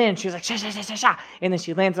rolled in. She was like sha sha sha sha sha, and then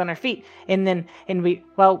she lands on her feet, and they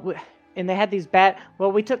had these bad,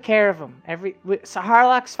 we took care of them. So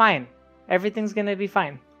Harlock's fine. Everything's gonna be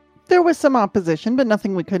fine. There was some opposition, but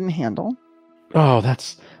nothing we couldn't handle. Oh,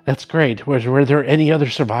 that's great. Were there any other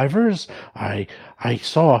survivors? I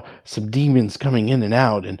saw some demons coming in and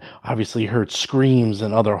out, and obviously heard screams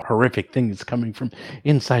and other horrific things coming from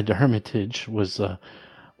inside the Hermitage.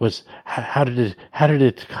 How did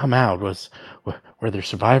it come out? Were there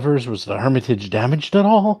survivors? Was the Hermitage damaged at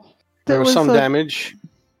all? There was some damage.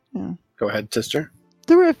 Yeah. Go ahead, sister.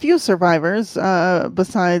 There were a few survivors,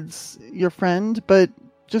 besides your friend, but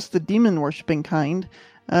just the demon-worshipping kind.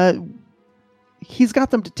 He's got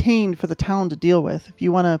them detained for the town to deal with. If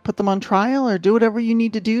you want to put them on trial or do whatever you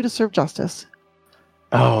need to do to serve justice.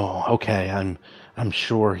 Oh, okay. I'm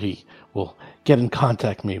sure he will get in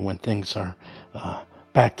contact with me when things are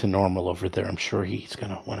back to normal over there. I'm sure he's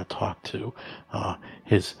gonna want to talk to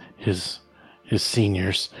his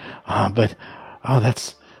seniors. But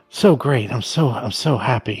that's so great. I'm so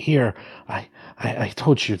happy. Here, I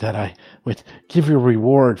told you that I would give you a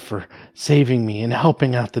reward for saving me and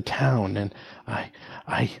helping out the town, and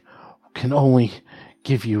I can only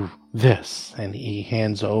give you this. And he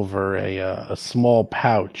hands over a small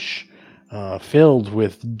pouch filled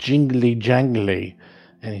with jingly jangly,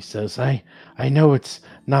 and he says, I know it's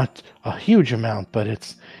not a huge amount, but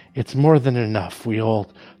it's more than enough. We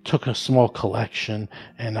all took a small collection,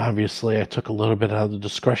 and obviously I took a little bit out of the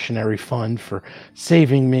discretionary fund for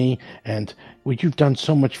saving me, and you've done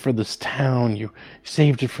so much for this town. You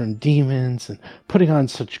saved it from demons and putting on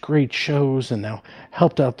such great shows, and now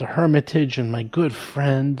helped out the Hermitage and my good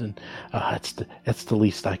friend, and it's the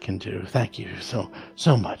least I can do. Thank you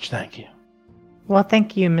so much. Thank you. Well,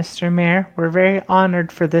 thank you, Mr. Mayor. We're very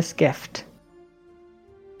honored for this gift.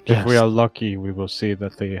 If we are lucky, we will see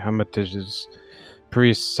that the Hermitage's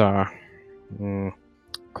priests are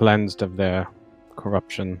cleansed of their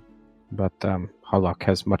corruption, but Harlock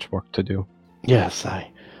has much work to do. Yes,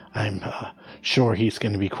 I'm sure he's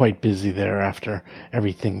going to be quite busy there after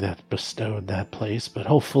everything that bestowed that place, but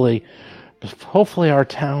hopefully our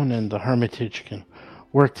town and the Hermitage can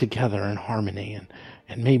work together in harmony,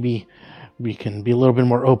 and maybe we can be a little bit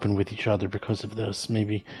more open with each other because of this.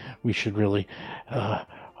 Maybe we should really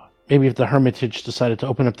maybe if the Hermitage decided to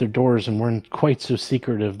open up their doors and weren't quite so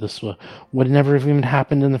secretive, this would never have even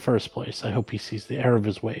happened in the first place. I hope he sees the error of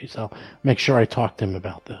his ways. I'll make sure I talk to him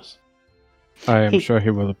about this. I am sure he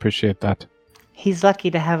will appreciate that. He's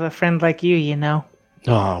lucky to have a friend like you, you know.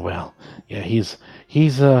 Oh, well, yeah, he's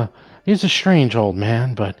a strange old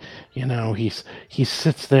man, but, you know, he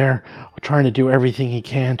sits there trying to do everything he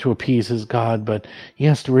can to appease his god, but he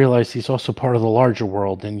has to realize he's also part of the larger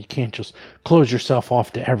world, and you can't just close yourself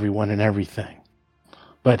off to everyone and everything.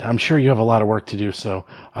 But I'm sure you have a lot of work to do, so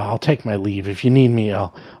I'll take my leave. If you need me,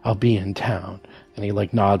 I'll be in town. And he,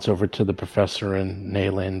 nods over to the professor and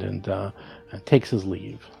Nayland and takes his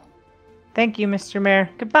leave. Thank you, Mr.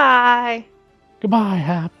 Mayor. Goodbye. Goodbye,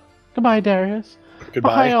 Hap. Goodbye, Darius.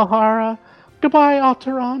 Goodbye. Bye, Alhara. Goodbye,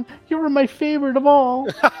 Alteron. You were my favorite of all.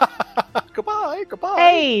 Goodbye.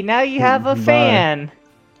 Hey, now you have a Bye. fan.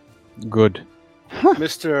 Good.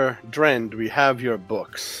 Mr. Drend, we have your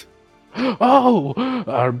books. Oh,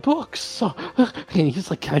 our books. And he's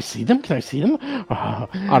like, can I see them? Can I see them?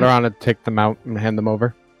 Alteron would take them out and hand them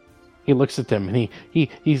over. He looks at them and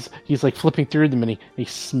he's like flipping through them and he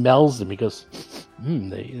smells them. He goes,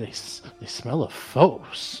 they smell of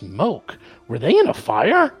faux smoke. Were they in a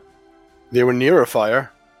fire? They were near a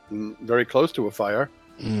fire, very close to a fire,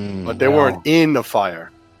 but they well. weren't in a fire.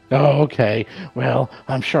 Oh, okay. Well,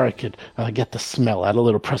 I'm sure I could get the smell out, a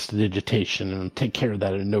little prestidigitation, and take care of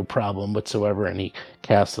that at no problem whatsoever. And he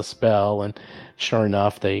casts a spell, and sure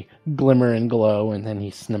enough, they glimmer and glow, and then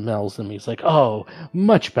he smells them. He's like, oh,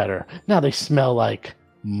 much better. Now they smell like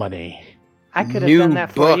money. I could have New done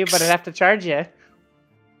that for you, books. but I'd have to charge you.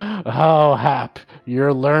 Oh, Hap,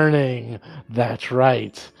 you're learning. That's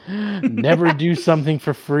right. Never do something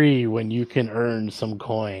for free when you can earn some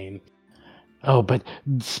coin. Oh, but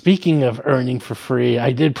speaking of earning for free,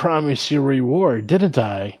 I did promise you a reward, didn't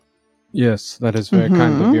I? Yes, that is very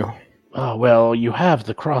kind of you. Oh, well, you have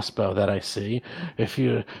the crossbow that I see. If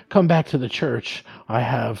you come back to the church, I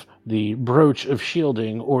have the brooch of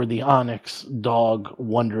shielding or the onyx dog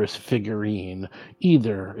wondrous figurine.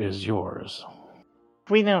 Either is yours.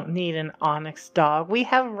 We don't need an onyx dog. We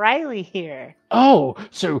have Riley here. Oh,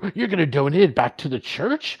 so you're going to donate it back to the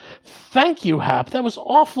church? Thank you, Hap. That was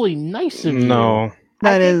awfully nice of you. No.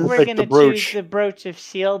 That I think is we're like going the to brooch. choose the brooch of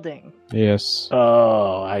shielding. Yes.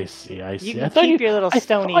 Oh, I see. You can keep your little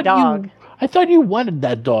stony dog. I thought you wanted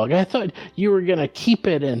that dog. I thought you were going to keep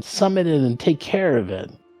it and summon it and take care of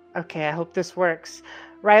it. Okay, I hope this works.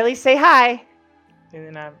 Riley, say hi. And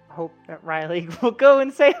then I hope that Riley will go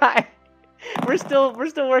and say hi. We're still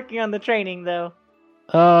working on the training though.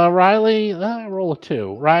 Riley, roll a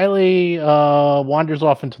 2. Riley wanders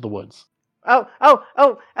off into the woods. Oh,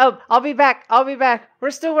 I'll be back. We're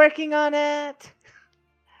still working on it.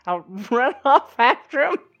 I'll run off after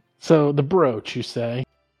him. So the brooch, you say?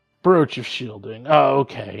 Brooch of shielding. Oh,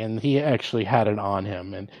 okay. And he actually had it on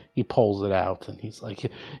him, and he pulls it out, and he's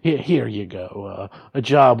like, here you go. A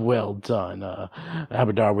job well done.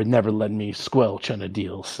 Abadar would never let me squelch on a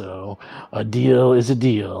deal, so a deal is a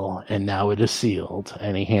deal, and now it is sealed.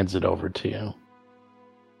 And he hands it over to you.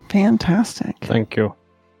 Fantastic. Thank you.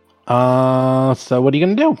 So what are you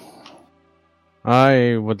going to do?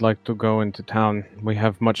 I would like to go into town. We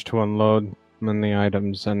have much to unload, many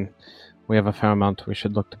items, and we have a fair amount we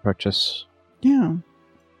should look to purchase. Yeah.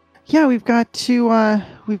 Yeah, we've got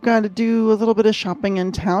to do a little bit of shopping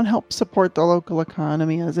in town, help support the local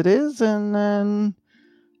economy as it is, and then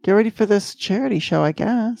get ready for this charity show, I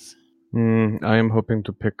guess. I am hoping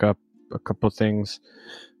to pick up a couple things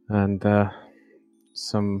and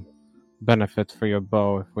some benefit for your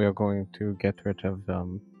bow if we are going to get rid of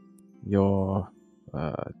your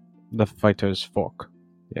the fighter's fork.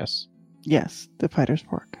 Yes. Yes, the fighter's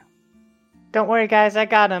fork. Don't worry, guys. I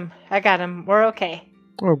got him. We're okay.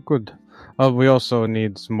 Oh, good. We also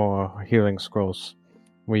need some more healing scrolls.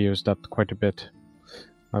 We used up quite a bit.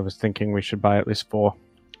 I was thinking we should buy at least 4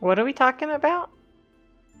 What are we talking about?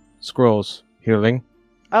 scrolls. Healing.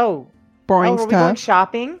 Oh, Boring are we going stuff.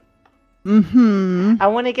 shopping? Mm-hmm. I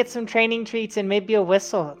want to get some training treats and maybe a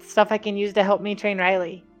whistle. Stuff I can use to help me train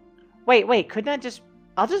Riley. Wait, couldn't I just...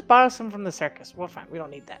 I'll just borrow some from the circus. Well, fine, we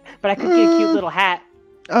don't need that. But I could get a cute little hat.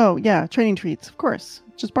 Oh, yeah, training treats, of course.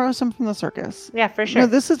 Just borrow some from the circus. Yeah, for sure. No,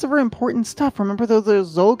 this is very important stuff. Remember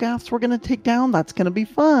those Zolgaths we're going to take down? That's going to be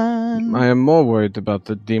fun. I am more worried about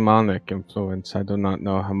the demonic influence. I do not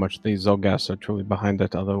know how much these Zolgas are truly behind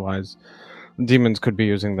it. Otherwise, demons could be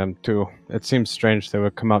using them too. It seems strange they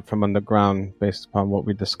would come out from underground based upon what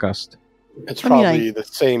we discussed. It's I mean, probably the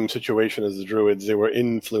same situation as the druids. They were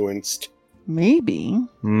influenced. Maybe.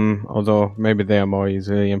 Although maybe they are more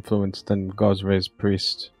easily influenced than Gosray's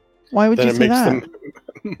priest. Why would Then you it say makes that?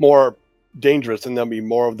 them more dangerous, and there'll be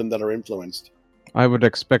more of them that are influenced. I would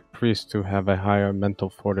expect priests to have a higher mental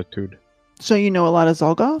fortitude. So you know a lot of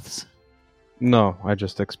Zolgoths? No, I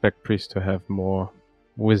just expect priests to have more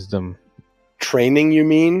wisdom. Training, you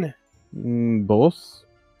mean? Both?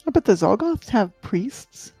 I bet the Zolgoths have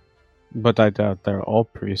priests. But I doubt they're all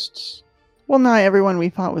priests. Well, not everyone we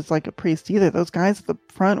fought was like a priest either. Those guys at the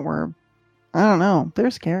front were, I don't know,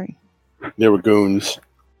 they're scary. They were goons.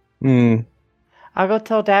 I'll go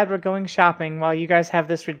tell Dad we're going shopping while you guys have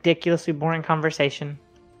this ridiculously boring conversation.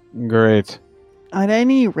 Great. At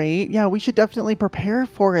any rate, yeah, we should definitely prepare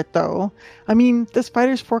for it, though. I mean, this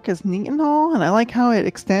fighter's fork is neat and all, and I like how it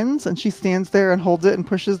extends, and she stands there and holds it and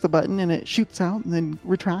pushes the button, and it shoots out and then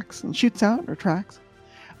retracts, and shoots out and retracts.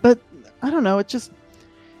 But I don't know. It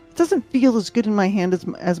doesn't feel as good in my hand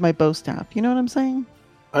as my bow staff. You know what I'm saying?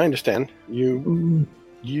 I understand. You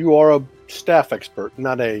are a staff expert,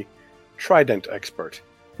 not a trident expert.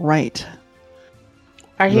 Right.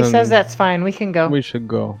 He Then says that's fine. We can go. We should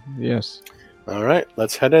go. Yes. All right,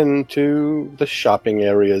 let's head into the shopping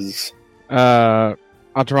areas.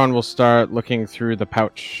 Alteron will start looking through the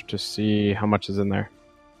pouch to see how much is in there.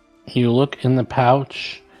 You look in the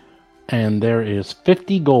pouch, and there is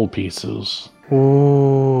 50 gold pieces.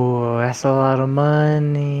 Ooh, that's a lot of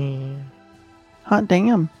money. Hot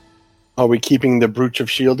damn. Are we keeping the brooch of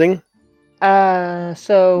shielding?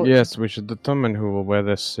 So Yes, we should determine who will wear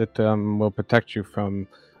this. It will protect you from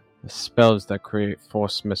spells that create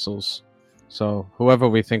force missiles. So whoever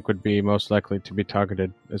we think would be most likely to be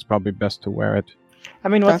targeted is probably best to wear it. I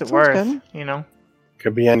mean, what's That it sounds worth? good. You know.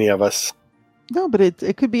 Could be any of us. No, but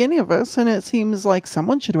it could be any of us, and it seems like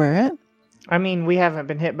someone should wear it. I mean, we haven't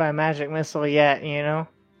been hit by a magic missile yet. You know,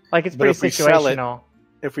 like it's But pretty if we sell it- situational.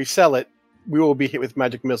 If we sell it, we will be hit with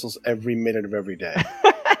magic missiles every minute of every day.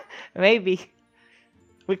 Maybe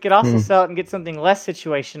we could also sell it and get something less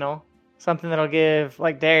situational, something that'll give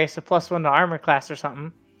like Darius a +1 to armor class or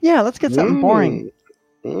something. Yeah, let's get something boring.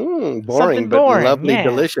 Boring, Something but boring, lovely, yeah.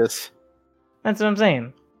 delicious. That's what I'm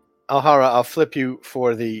saying. Alhara, I'll flip you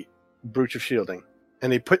for the brooch of shielding.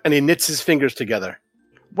 And he knits his fingers together.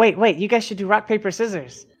 Wait, you guys should do rock paper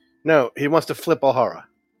scissors. No, he wants to flip Alhara.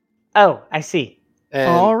 Oh, I see. And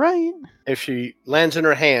All right. if she lands in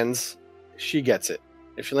her hands, she gets it.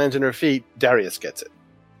 If she lands in her feet, Darius gets it.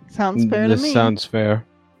 Sounds fair to This me. sounds fair.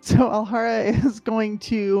 So Alhara is going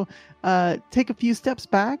to take a few steps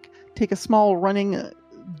back, take a small running,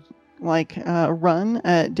 run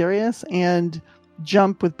at Darius, and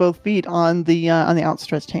jump with both feet on the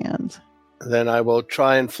outstretched hands. Then I will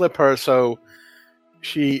try and flip her so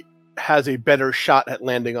she has a better shot at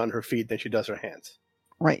landing on her feet than she does her hands.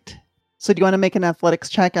 Right. So do you want to make an athletics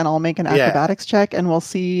check, and I'll make an Yeah. acrobatics check, and we'll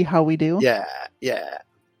see how we do? Yeah.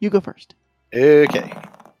 You go first. Okay.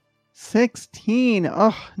 16.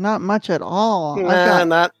 Oh, not much at all. I've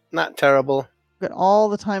Not terrible. got all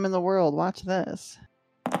the time in the world. Watch this.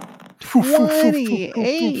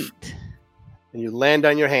 28. And you land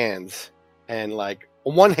on your hands and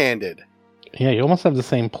one-handed. Yeah, you almost have the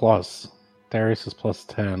same plus. Darius is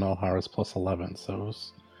 +10, Alhara's +11, so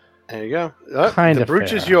it's There you go. Oh, Kinda the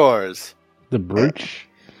brooch is fair. yours. the brooch.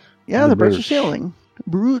 Yeah, The the brooch of brooch. shielding.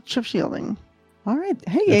 Brooch of shielding. All right.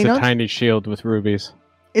 Hey, It's Anon, a tiny shield with rubies.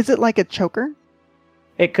 is it like a choker?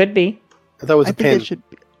 It could be. I thought it was I a think pin. it should.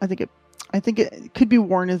 I think it could be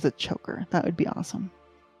worn as a choker. That would be awesome.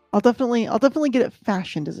 I'll definitely get it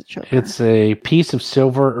fashioned as a choker. It's a piece of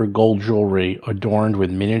silver or gold jewelry adorned with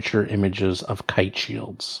miniature images of kite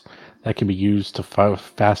shields that can be used to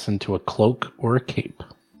fasten to a cloak or a cape.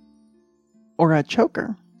 or a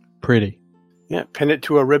choker. Pretty. Yeah, pin it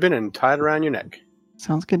to a ribbon and tie it around your neck.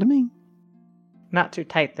 Sounds good to me. Not too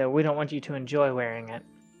tight though. We don't want you to enjoy wearing it.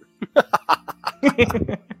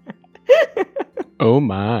 Oh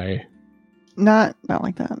my. Not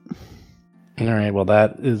like that. All right, well,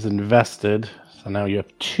 that is invested. So now you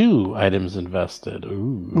have 2 items invested.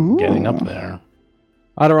 Ooh, getting up there.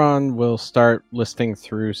 Aderon will start listing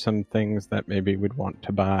through some things that maybe we'd want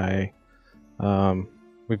to buy.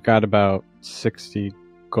 We've got about 60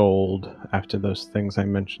 gold after those things I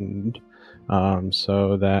mentioned.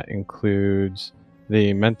 So that includes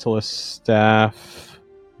the Mentalist Staff,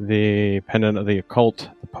 the Pendant of the Occult,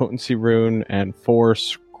 the Potency Rune, and 4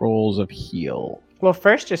 Scrolls of Heal. Well,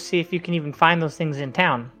 first, just see if you can even find those things in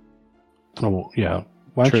town. Oh, yeah.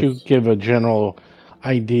 Why don't you Truth. give a general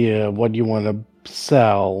idea of what you want to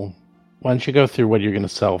sell? Why don't you go through what you're going to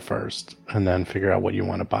sell first, and then figure out what you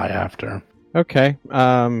want to buy after? Okay,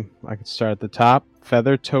 I can start at the top.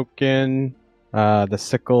 Feather Token, the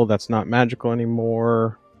Sickle that's not magical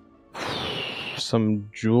anymore. Some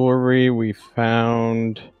jewelry we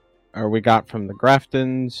found, or we got from the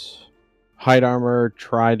Graftons. Hide armor,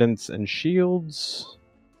 tridents, and shields.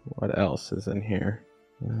 What else is in here?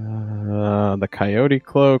 The Coyote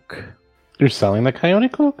Cloak. You're selling the Coyote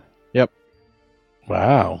Cloak? Yep.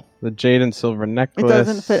 Wow. The Jade and Silver It Necklace.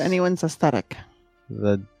 doesn't fit anyone's aesthetic.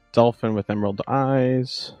 The Dolphin with Emerald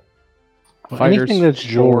Eyes. Well, Fighter's anything that's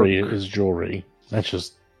jewelry Fork. is jewelry. That's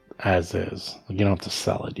just as is. You don't have to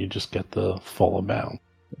sell it. You just get the full amount.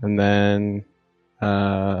 And then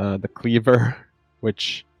the Cleaver,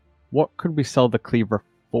 which... What could we sell the Cleaver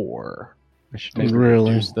for? I should maybe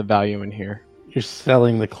Really? reduce the value in here. You're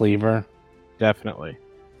selling the cleaver. Definitely.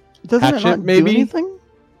 Doesn't it Hatchet, not do maybe? anything?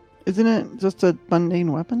 Isn't it just a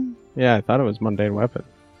mundane weapon? Yeah, I thought it was Mundane Weapon.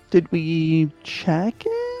 Did we check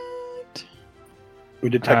it? We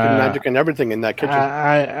detected magic and everything in that kitchen.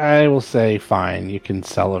 I will say fine. You can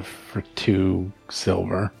sell it for 2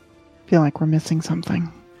 silver. I feel like we're missing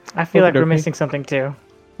something. I feel like we're Okey-dokey. missing something too.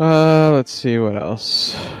 Let's see what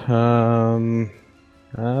else.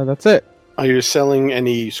 That's it. Are you selling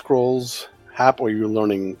any scrolls, Hap, or are you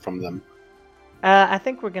learning from them? I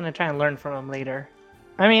think we're gonna try and learn from them later.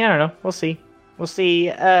 I mean, I don't know. We'll see. We'll see.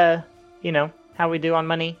 How we do on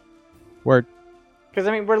money. Word. Because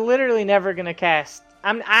I mean, we're literally never gonna cast.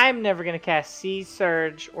 I'm never gonna cast Sea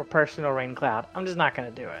Surge or Personal Rain Cloud. I'm just not gonna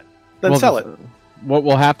do it. Then sell it. What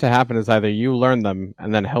will have to happen is either you learn them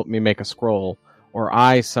and then help me make a scroll, or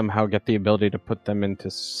I somehow get the ability to put them into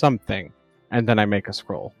something, and then I make a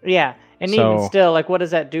scroll. Yeah, and So- even still, like, what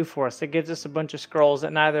does that do for us? It gives us a bunch of scrolls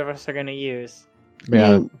that neither of us are gonna use.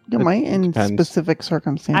 Yeah, You might in depends. specific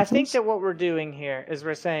circumstances. I think that what we're doing here is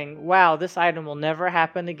we're saying, wow, this item will never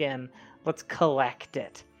happen again. Let's collect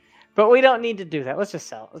it. But we don't need to do that. Let's just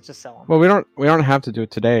sell. Let's just sell them. Well, we don't have to do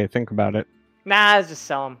it today. Think about it. Nah, let's just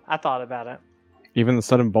sell them. I thought about it. Even the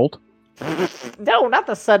sudden bolt. No, not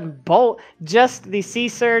the sudden bolt. Just the Sea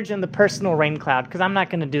Surge and the Personal Rain Cloud, because I'm not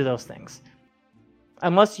going to do those things.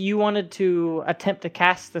 Unless you wanted to attempt to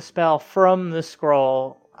cast the spell from the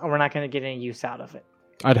scroll, we're not going to get any use out of it.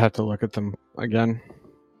 I'd have to look at them again.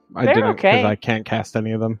 I They're didn't okay. because I can't cast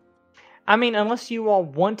any of them. I mean, unless you all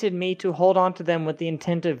wanted me to hold on to them with the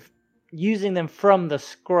intent of using them from the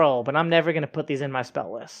scroll, but I'm never going to put these in my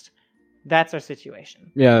spell list. That's our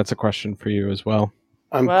situation. Yeah, that's a question for you as well.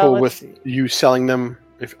 I'm Well, cool let's with see. you selling them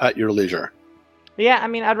at your leisure. Yeah, I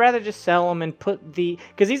mean, I'd rather just sell them and put the...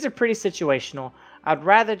 Because these are pretty situational. I'd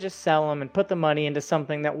rather just sell them and put the money into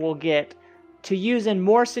something that we'll get to use in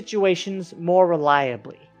more situations more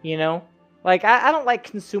reliably, you know? Like, I don't like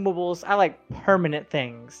consumables. I like permanent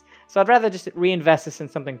things. So I'd rather just reinvest this in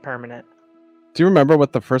something permanent. Do you remember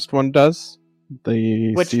what the first one does?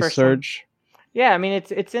 The Which Sea first one? Surge? Yeah, I mean,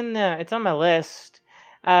 it's on my list.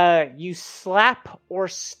 You slap or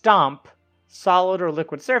stomp solid or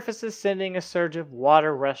liquid surfaces, sending a surge of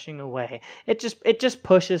water rushing away. It just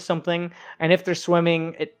pushes something, and if they're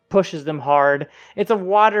swimming, it pushes them hard. It's a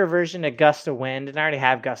water version of Gust of Wind, and I already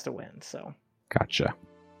have Gust of Wind, so. Gotcha.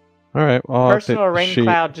 All right. Well, I'll Personal update the Rain sheet.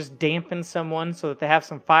 Cloud just dampens someone so that they have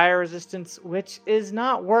some fire resistance, which is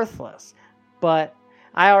not worthless. But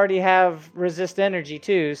I already have resist energy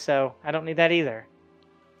too, so I don't need that either.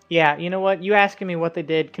 Yeah, you know what? You asking me what they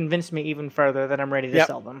did convinced me even further that I'm ready to Yep.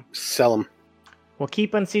 sell them. Sell them. We'll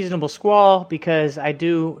keep Unseasonable Squall because I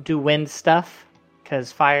do wind stuff,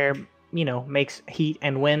 because fire, makes heat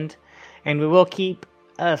and wind. And we will keep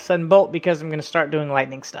Sudden Bolt because I'm going to start doing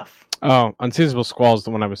lightning stuff. Oh, Unseasonable Squall is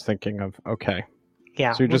the one I was thinking of. Okay.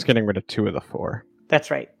 Yeah, So you're just getting rid of 2 of the 4.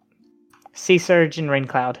 that's right. Sea Surge and Rain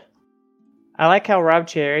Cloud. I like how Rob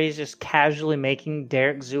Cherry is just casually making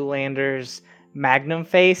Derek Zoolander's Magnum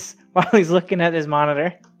face while he's looking at his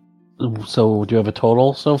monitor. So, do you have a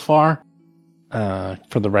total so far?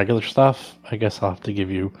 For the regular stuff? I guess I'll have to give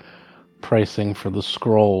you pricing for the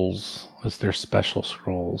scrolls. Is there special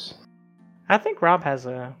scrolls? I think Rob has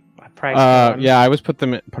a price. for them. Yeah, I was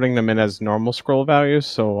putting them in as normal scroll values,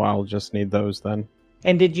 so I'll just need those then.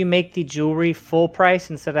 And did you make the jewelry full price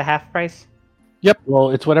instead of half price? Well,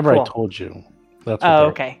 it's whatever Cool. I told you. That's what Oh, they're-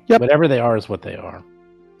 okay. Yep. Whatever they are is what they are.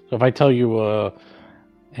 So if I tell you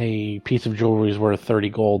a piece of jewelry is worth 30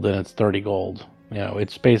 gold, then it's 30 gold.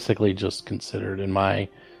 It's basically just considered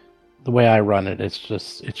the way I run it. It's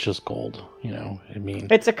just gold. I mean,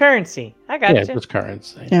 It's a currency. I got yeah, you. it's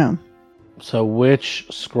currency. Yeah. So which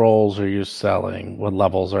scrolls are you selling? What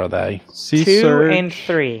levels are they? Sea 2 Surge and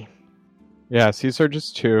 3. Yeah, Sea Surge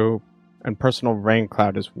is 2, and Personal Rain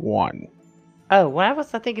Cloud is 1. Oh, well, I was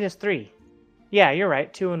thinking it's 3. Yeah, you're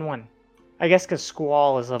right. 2 and 1. I guess because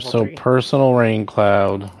Squall is level So 3. Personal Rain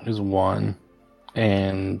Cloud is 1,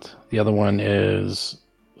 and the other one is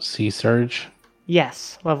Sea Surge,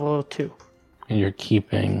 Yes, level 2. and you're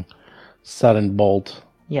keeping Sudden Bolt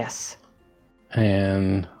Yes.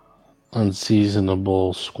 and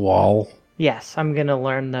Unseasonable Squall. Yes, I'm going to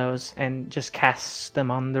learn those and just cast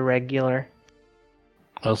them on the regular.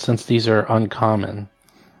 Well, since these are uncommon,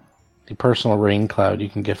 the Personal Rain Cloud you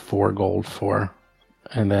can get 4 gold for,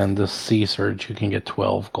 and then the Sea Surge you can get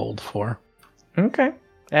 12 gold for. Okay.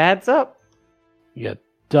 Adds up. You get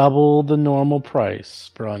double the normal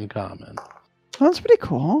price for uncommon. That's pretty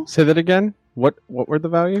cool. Say that again? What were the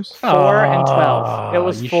values? 4 and 12. It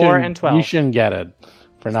was You 4 shouldn't- and 12. You shouldn't get it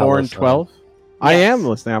for not 4 and listening. 12? I Yes. am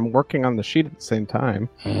listening. I'm working on the sheet at the same time.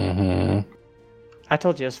 Mm-hmm. I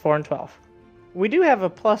told you it's 4 and 12. We do have a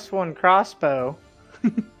 +1 crossbow.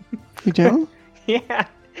 You do? Yeah.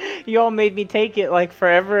 You all made me take it like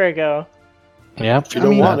forever ago. Yep. If you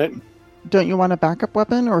don't want it. Don't you want a backup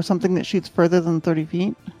weapon or something that shoots further than 30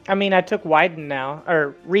 feet? I mean, I took widen now,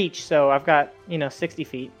 or reach, so I've got, 60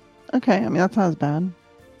 feet. Okay, I mean, that's not as bad.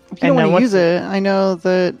 If And you don't then want to what's use it, I know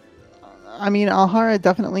that, Alhara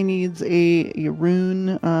definitely needs a rune,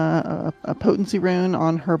 a potency rune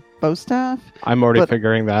on her bow staff. I'm already But-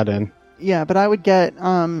 figuring that in. Yeah, but I would get,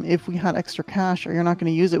 if we had extra cash or you're not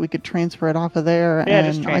going to use it, we could transfer it off of there, Yeah,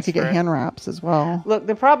 just and I could get transfer it. hand wraps as well. Look,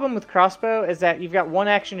 the problem with crossbow is that you've got one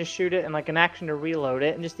action to shoot it and like an action to reload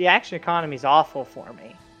it, and just the action economy is awful for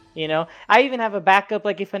me. I even have a backup,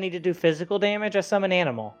 like if I need to do physical damage, I summon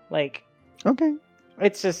animal. Like, Okay.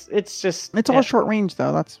 it's just. It's all short range,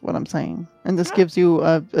 though. That's what I'm saying. And this gives you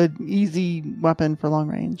an easy weapon for long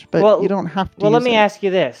range, but Well- you don't have to Well, let use me it. ask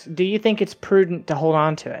you this: do you think it's prudent to hold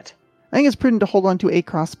on to it? I think it's prudent to hold on to a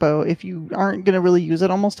crossbow. If you aren't going to really use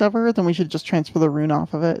it almost ever, then we should just transfer the rune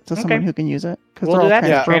off of it to someone Okay. who can use it. Because We'll they're do all that.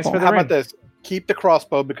 Yeah, transferable. transfer the How ring. about this? Keep the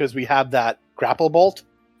crossbow because we have that grapple bolt.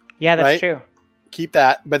 Yeah, that's Right? true. Keep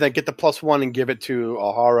that, but then get the +1 and give it to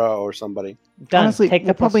Alhara or somebody. Done. Honestly, Take the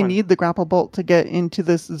we'll probably +1. need the grapple bolt to get into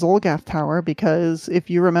this Zolgath tower because if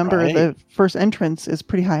you remember, Right. the first entrance is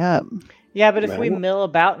pretty high up. Yeah, but if we Right. mill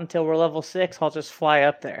about until we're level 6, I'll just fly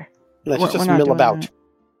up there. Let's We're just not mill doing about. that.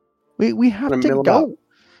 We have Gonna to mill go. about.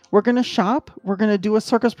 We're going to shop. We're going to do a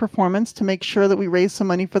circus performance to make sure that we raise some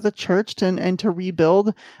money for the church and to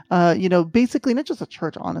rebuild, basically not just the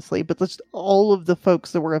church, honestly, but just all of the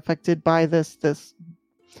folks that were affected by this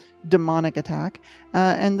demonic attack.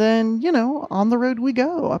 And then, on the road we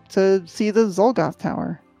go up to see the Zolgoth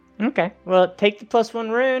Tower. Okay. Well, take the +1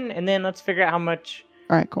 rune, and then let's figure out how much,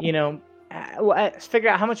 All right, cool. figure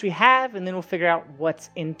out how much we have, and then we'll figure out what's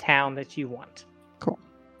in town that you want.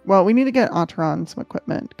 Well, we need to get Otteron some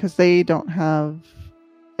equipment because they don't have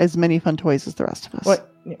as many fun toys as the rest of us. What?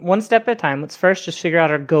 One step at a time. Let's first just figure out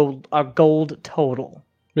our gold total.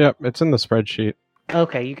 Yep, it's in the spreadsheet.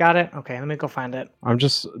 Okay, you got it? Okay, let me go find it. I'm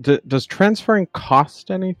just. Does transferring cost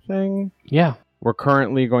anything? Yeah. We're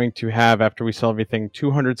currently going to have, after we sell everything,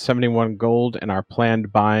 271 gold, and our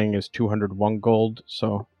planned buying is 201 gold.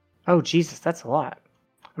 So Oh, Jesus, that's a lot.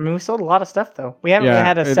 I mean, we sold a lot of stuff, though. We haven't really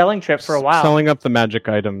had a selling trip for a while. Selling up the magic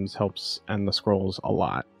items helps and the scrolls a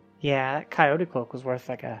lot. Yeah, that coyote cloak was worth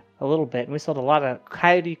like a little bit, and we sold a lot of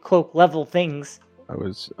coyote cloak level things. I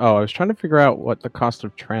was trying to figure out what the cost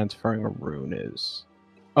of transferring a rune is.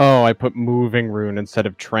 Oh, I put moving rune instead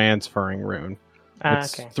of transferring rune.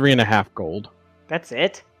 It's Okay. 3.5 gold. That's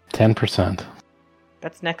it? 10%.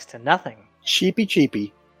 That's next to nothing.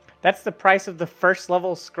 Cheapy. That's the price of the first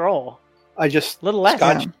level scroll. I just A little less.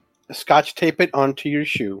 scotch tape it onto your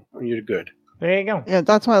shoe and you're good. There you go. Yeah,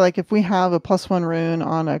 that's why, if we have a +1 rune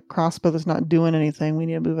on a crossbow that's not doing anything, we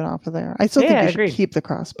need to move it off of there. I still Yeah, think I we agree. should keep the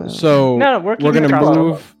crossbow. So No, we're keeping gonna the crossbow.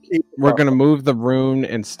 move. We're gonna move the rune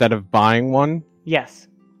instead of buying one. Yes.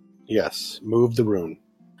 Yes, move the rune.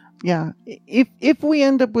 Yeah, if we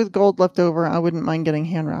end up with gold left over, I wouldn't mind getting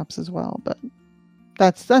hand wraps as well, but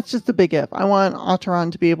that's just a big if. I want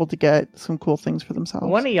Otteron to be able to get some cool things for themselves.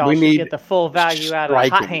 One of y'all We should need get the full value out of hot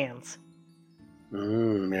striking. hands.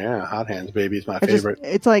 Yeah, hot hands, baby, is my I just- favorite.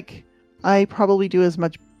 it's like I probably do as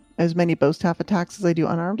many bow staff attacks as I do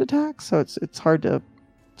unarmed attacks, so it's hard to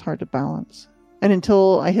balance. And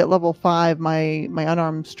until I hit level 5, my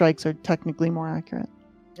unarmed strikes are technically more accurate.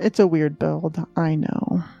 It's a weird build, I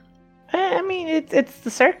know. I mean, it's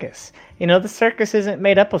the circus. The circus isn't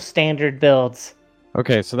made up of standard builds.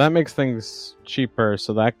 Okay, so that makes things cheaper.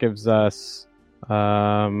 So that gives us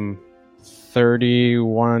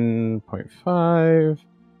 31.5,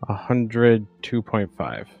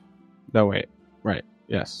 102.5. No, wait. Right.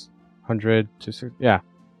 Yes. 100 to 6. Yeah.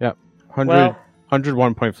 Yep. 100, Well,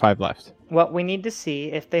 101.5 left. what we need to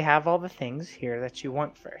see if they have all the things here that you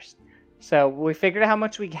want first. So we figured out how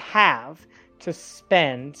much we have to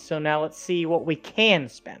spend. So now let's see what we can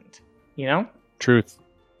spend. Truth.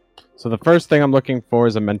 So the first thing I'm looking for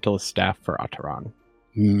is a mentalist staff for Otteron.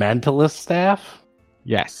 Mentalist staff?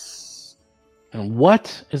 Yes. And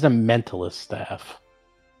what is a mentalist staff?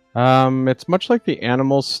 It's much like the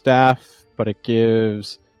animal staff, but it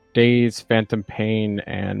gives Daze, Phantom Pain,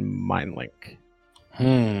 and Mind Link.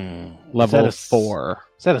 Level 4.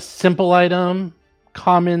 Is that a simple item?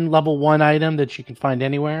 Common level 1 item that you can find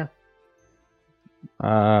anywhere?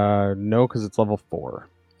 No, because it's level 4.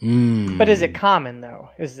 But is it common, though,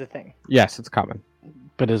 is the thing. Yes, it's common.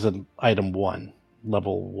 But is it item 1?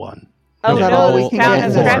 Level 1? Oh Is that no, all we this can town get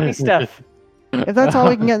has for crappy it? stuff. If that's all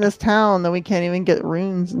we can get in this town, then we can't even get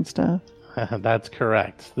runes and stuff. That's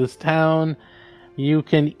correct. This town, you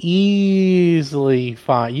can easily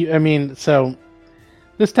find... so,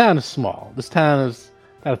 this town is small. This town is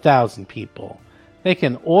about 1,000 people. They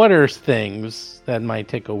can order things that might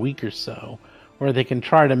take a week or so, or they can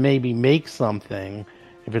try to maybe make something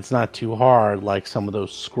if it's not too hard, like some of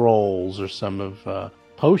those scrolls or some of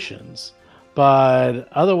potions. But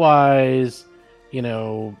otherwise,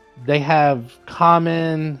 they have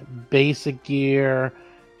common, basic gear,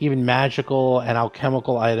 even magical and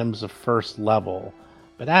alchemical items of first level.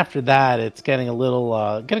 But after that, it's getting a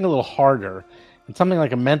little harder. And something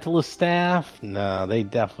like a mentalist staff, no, they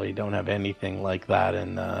definitely don't have anything like that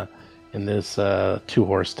in this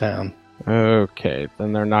two-horse town. Okay,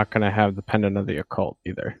 then they're not going to have the Pendant of the Occult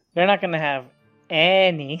either. They're not going to have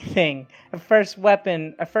anything. A first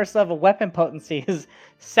level weapon potency is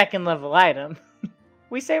second level item.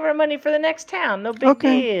 We save our money for the next town. No big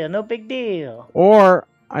deal. No big deal. Or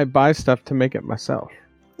I buy stuff to make it myself.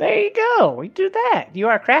 There you go. We do that. You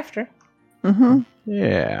are a crafter. Mm-hmm.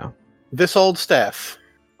 Yeah. This old staff.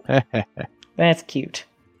 That's cute.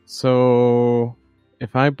 So,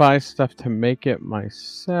 if I buy stuff to make it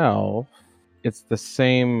myself, it's the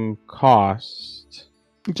same cost.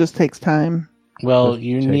 It just takes time. Well, Just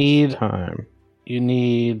you takes need time. You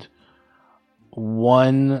need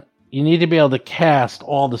to be able to cast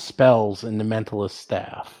all the spells in the mentalist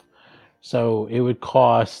staff. So it would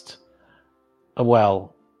cost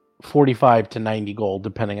 45 to 90 gold,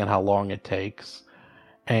 depending on how long it takes.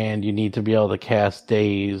 And you need to be able to cast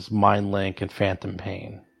Daze, Mind Link, and Phantom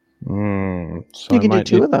Pain. So You can do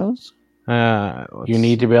 2 of those. You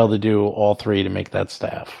need to be able to do all 3 to make that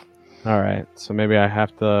staff. Alright, so maybe I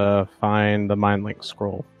have to find the Mind Link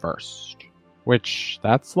scroll first. Which,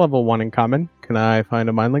 that's level 1 in common. Can I find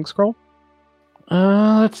a Mind Link scroll?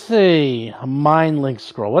 Let's see. A Mind Link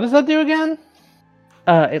scroll. What does that do again?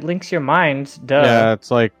 It links your minds. Duh. Yeah,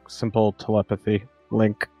 it's like simple telepathy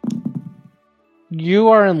link. You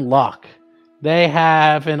are in luck. They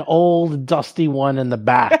have an old dusty one in the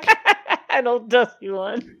back An old dusty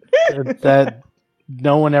one. that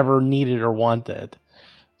no one ever needed or wanted.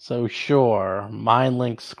 So sure, Mind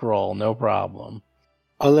Link scroll, no problem.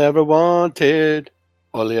 All I ever wanted,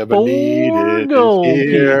 all I ever 4 needed gold is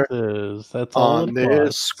here pieces. That's all on it this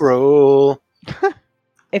costs. scroll.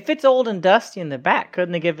 If it's old and dusty in the back,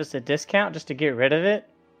 couldn't they give us a discount just to get rid of it?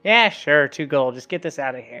 Yeah, sure, 2 gold. Just get this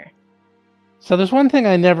out of here. So there's one thing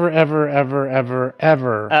I never, ever, ever, ever,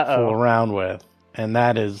 ever Uh-oh. fool around with, and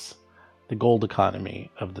that is the gold economy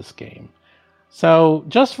of this game. So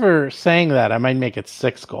just for saying that, I might make it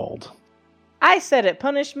 6 gold. I said it.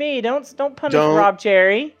 Punish me. Don't punish Don't. Rob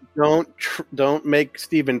Cherry. Don't make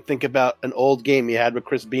Steven think about an old game he had with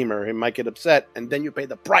Chris Beamer. He might get upset, and then you pay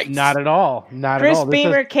the price. Not at all. Not Chris at all. This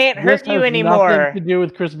Beamer can't hurt this you has anymore. Nothing to do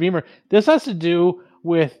with Chris Beamer. This has to do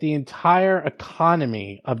with the entire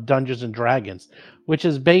economy of Dungeons and Dragons, which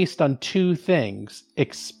is based on 2 things: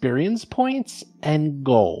 experience points and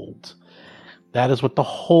gold. That is what the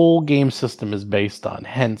whole game system is based on.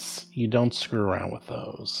 Hence, you don't screw around with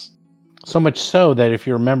those. So much so that if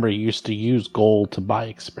you remember, you used to use gold to buy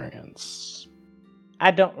experience.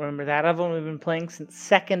 I don't remember that. I've only been playing since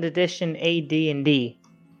 2nd edition AD&D.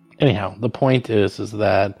 Anyhow, the point is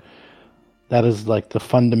that is like the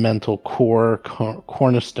fundamental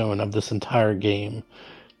cornerstone of this entire game.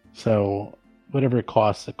 So whatever it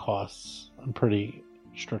costs, it costs. I'm pretty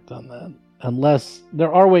strict on that. Unless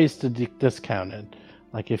there are ways to discount it,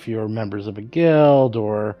 like if you're members of a guild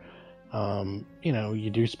or you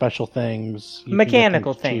do special things. You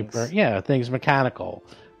Mechanical can get things. cheaper. Yeah, things mechanical.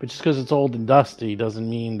 But just because it's old and dusty doesn't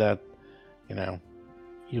mean that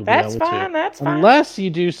you'll That's be able fine. to. That's fine. Unless you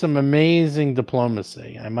do some amazing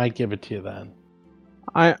diplomacy, I might give it to you then.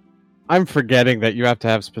 I'm forgetting that you have to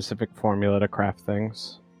have specific formula to craft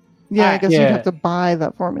things. Yeah, I guess yeah. you'd have to buy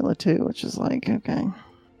that formula too, which is like, okay.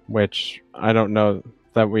 Which I don't know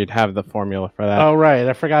that we'd have the formula for that. Oh, right.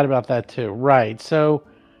 I forgot about that too. Right. So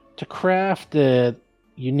to craft it,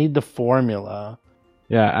 you need the formula.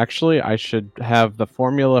 Yeah, actually, I should have the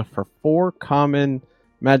formula for 4 common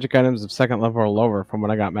magic items of 2nd level or lower from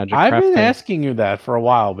when I got magic I've crafting. been asking you that for a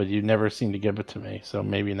while, but you never seem to give it to me. So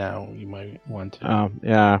maybe now you might want to.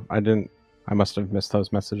 Yeah, I didn't. I must have missed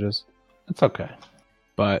those messages. It's okay.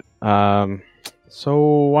 But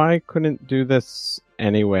so I couldn't do this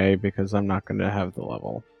anyway because I'm not going to have the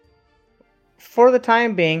level. For the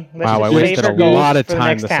time being, let's Wow, I just save wasted our a goals lot of for the time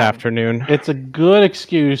next this town. afternoon. It's a good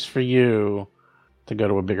excuse for you to go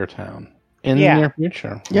to a bigger town in Yeah. the near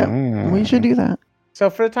future. Yep, we should do that. So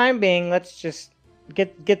for the time being, let's just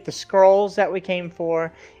get the scrolls that we came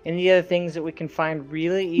for and the other things that we can find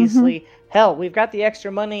really easily. Hell, we've got the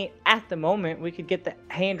extra money at the moment. We could get the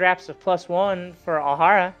hand wraps of +1 for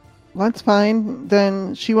Alhara. That's fine.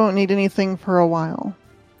 Then she won't need anything for a while.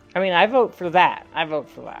 I mean, I vote for that.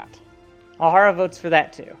 Alhara votes for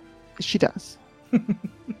that too. She does.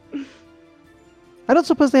 I don't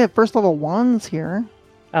suppose they have first level wands here.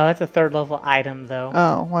 Oh, that's a 3rd level item though.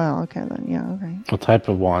 Oh, wow. Okay, then. Yeah, okay. What type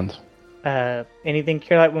of wand? Anything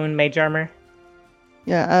cure light wound, mage armor?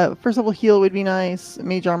 Yeah, first level heal would be nice.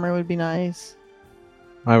 Mage armor would be nice.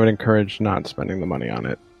 I would encourage not spending the money on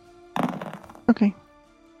it. Okay.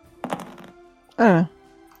 I don't know.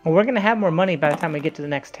 Well, we're gonna have more money by the time we get to the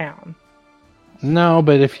next town. No,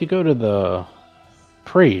 but if you go to the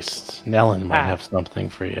priest, Nellen might Ah. have something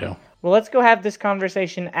for you. Well, let's go have this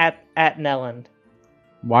conversation at Nelland,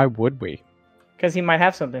 Why would we? because he might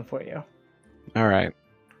have something for you. All right.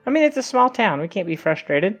 I mean, it's a small town. We can't be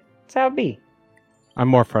frustrated. That's how it be. I'm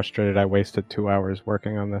more frustrated I wasted 2 hours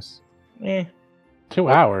working on this. Eh. 2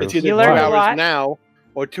 hours. It's either You 2 learned a hours lot. now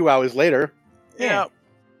or 2 hours later. Yeah.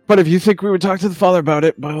 But if you think we would talk to the father about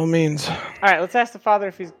it, by all means. All right, let's ask the father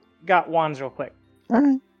if he's got wands real quick. All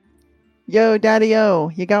right. Yo, Daddy-O,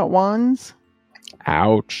 you got wands?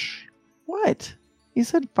 Ouch. What? You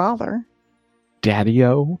said father.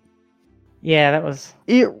 Daddy-o? Yeah, that was...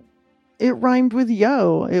 It rhymed with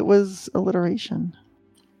yo. It was alliteration.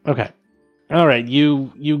 Okay. All right.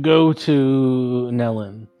 You go to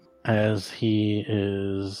Nellen as he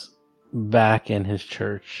is back in his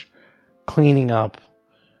church, cleaning up,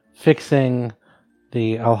 fixing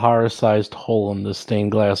the Alhara-sized hole in the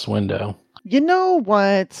stained glass window. You know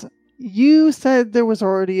what? You said there was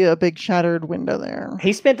already a big shattered window there.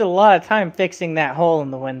 He spent a lot of time fixing that hole in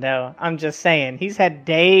the window. I'm just saying. He's had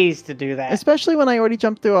days to do that. Especially when I already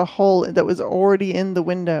jumped through a hole that was already in the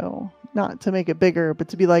window. Not to make it bigger, but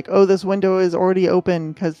to be like, oh, this window is already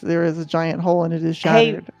open because there is a giant hole and it is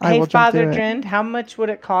shattered. I will jump Father through it. Drend, how much would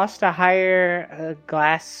it cost to hire a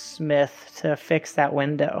glassmith to fix that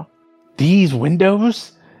window? These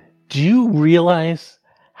windows? Do you realize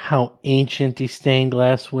how ancient these stained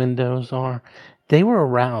glass windows are? They were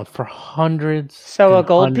around for hundreds So a and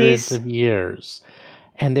gold hundreds piece? of years.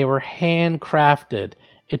 And they were handcrafted.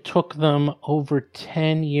 It took them over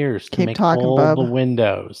 10 years to Keep make talking, all bub. the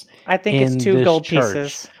windows. I think in it's 2 this gold church.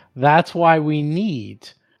 pieces. That's why we need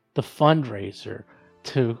the fundraiser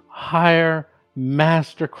to hire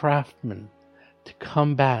master craftsmen to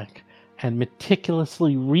come back and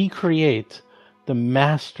meticulously recreate the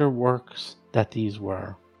master works that these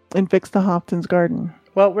were. And fix the Hopton's garden.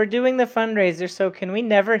 Well, we're doing the fundraiser, so can we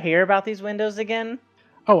never hear about these windows again?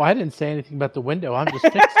 Oh, I didn't say anything about the window. I'm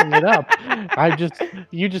just fixing it up.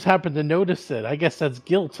 You just happened to notice it. I guess that's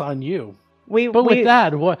guilt on you. But with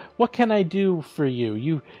that, what can I do for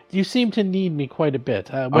you? You seem to need me quite a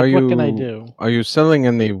bit. What can I do? Are you selling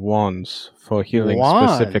any wands for healing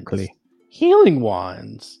Wands? specifically? Healing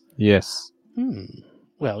wands. Yes.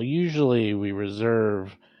 Well, usually we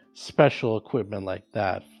reserve special equipment like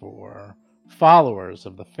that for followers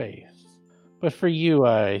of the faith. But for you,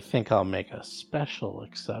 I think I'll make a special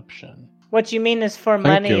exception. What you mean is for Thank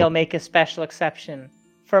money, you. you'll make a special exception.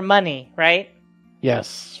 For money, right?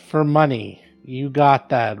 Yes, for money. You got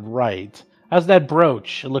that right. How's that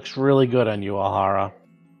brooch? It looks really good on you, Alhara.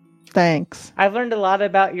 Thanks. I've learned a lot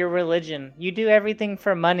about your religion. You do everything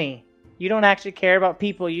for money. You don't actually care about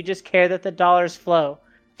people. You just care that the dollars flow.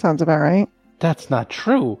 Sounds about right. That's not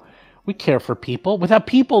true. We care for people. Without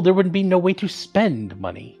people, there would be no way to spend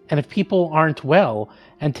money. And if people aren't well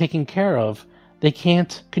and taken care of, they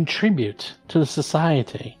can't contribute to the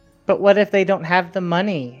society. But what if they don't have the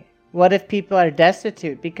money? What if people are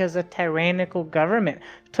destitute because a tyrannical government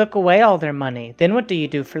took away all their money? Then what do you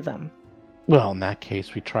do for them? Well, in that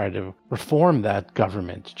case, we try to reform that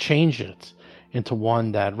government, change it into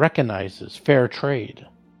one that recognizes fair trade.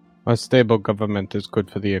 A stable government is good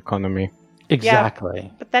for the economy.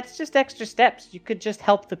 Exactly. But that's just extra steps. You could just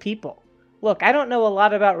help the people. Look, I don't know a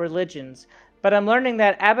lot about religions, but I'm learning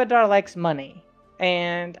that Abadar likes money.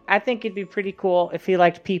 And I think it'd be pretty cool if he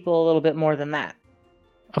liked people a little bit more than that.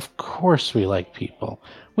 Of course we like people.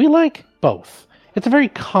 We like both. It's a very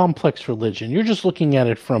complex religion. You're just looking at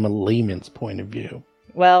it from a layman's point of view.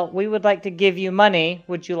 Well, we would like to give you money.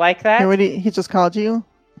 Would you like that? Hey, what he just called you?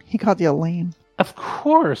 He called you lame. Of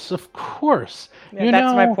course, of course. Yeah,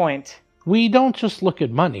 that's my point. We don't just look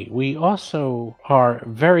at money. We also are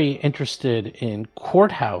very interested in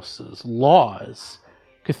courthouses, laws,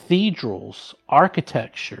 cathedrals,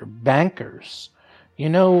 architecture, bankers. You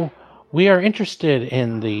know, we are interested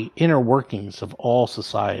in the inner workings of all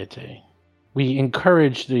society. We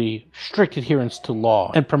encourage the strict adherence to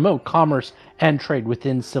law and promote commerce and trade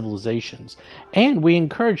within civilizations. And we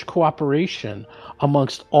encourage cooperation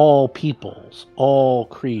amongst all peoples, all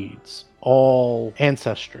creeds, all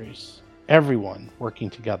ancestries, everyone working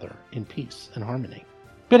together in peace and harmony.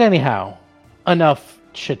 But anyhow, enough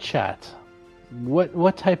chit-chat.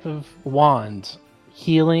 What type of wand?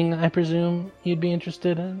 Healing, I presume you'd be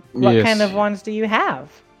interested in? What Yes. kind of wands do you have?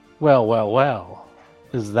 Well.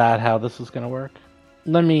 Is that how this is going to work?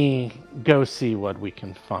 Let me go see what we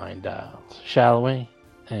can find out, shall we?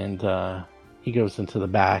 And he goes into the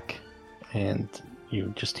back, and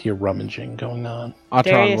you just hear rummaging going on. Atron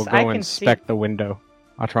Darius, will I go can inspect the window.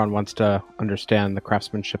 Atron wants to understand the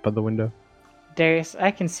craftsmanship of the window. Darius,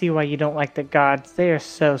 I can see why you don't like the gods. They are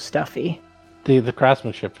so stuffy. The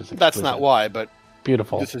craftsmanship is exquisite. That's not why, but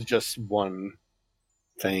Beautiful. this is just one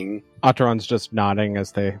thing. Atron's just nodding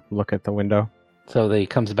as they look at the window. So he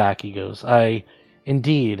comes back, he goes, I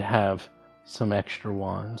indeed have some extra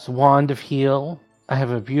wands. Wand of Heal. I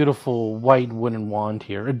have a beautiful white wooden wand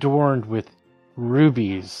here, adorned with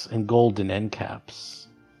rubies and golden end caps.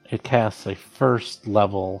 It casts a first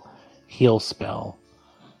level heal spell.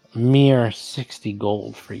 Mere 60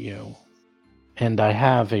 gold for you. And I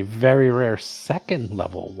have a very rare second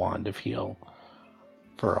level wand of heal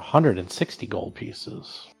for 160 gold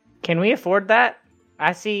pieces. Can we afford that?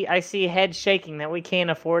 I see head shaking that we can't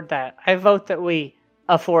afford that. I vote that we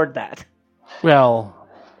afford that. Well,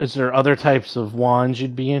 is there other types of wands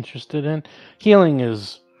you'd be interested in? Healing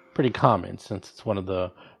is pretty common since it's one of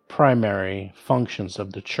the primary functions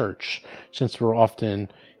of the church, since we're often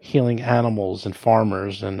healing animals and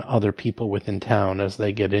farmers and other people within town as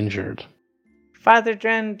they get injured. Father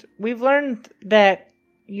Drend, we've learned that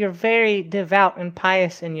you're very devout and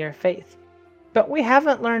pious in your faith, but we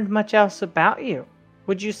haven't learned much else about you.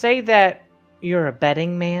 Would you say that you're a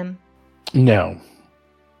betting man? No,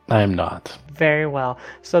 I am not. Very well.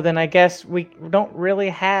 So then I guess we don't really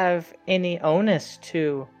have any onus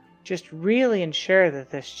to just really ensure that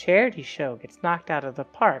this charity show gets knocked out of the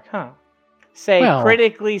park, huh? Say, Well,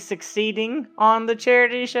 critically succeeding on the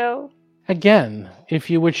charity show? Again, if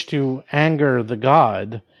you wish to anger the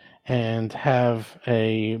god and have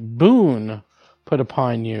a boon put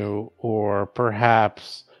upon you, or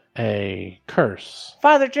perhaps a curse.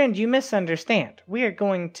 Father Drend, you misunderstand. We are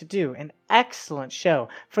going to do an excellent show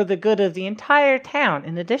for the good of the entire town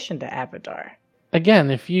in addition to Abadar.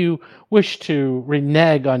 Again, if you wish to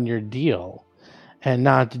renege on your deal and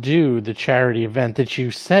not do the charity event that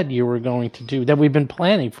you said you were going to do, that we've been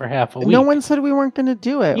planning for half a week. No one said we weren't going to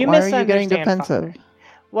do it. You Why are you getting misunderstand, defensive? Father.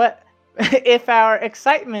 What if our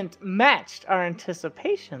excitement matched our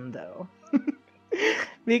anticipation, though?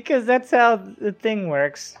 Because that's how the thing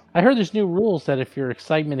works. I heard there's new rules that if your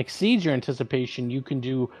excitement exceeds your anticipation, you can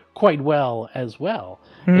do quite well as well.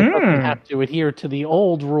 It doesn't have to adhere to the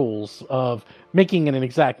old rules of making it an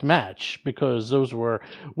exact match, because those were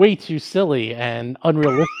way too silly and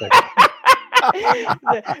unrealistic.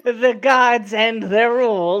 The gods and their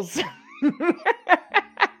rules.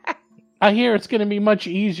 I hear it's going to be much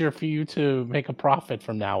easier for you to make a profit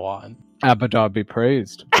from now on. Abadar be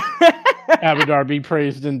praised. Abadar be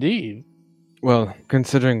praised indeed. Well,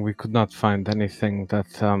 considering we could not find anything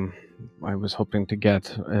that I was hoping to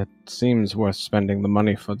get, it seems worth spending the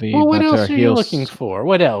money for the Well, what better else are you heals. looking for?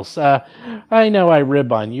 What else? I know I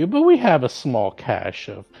rib on you, but we have a small cache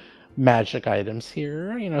of magic items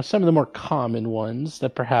here. You know, some of the more common ones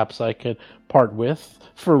that perhaps I could part with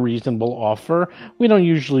for a reasonable offer. We don't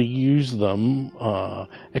usually use them,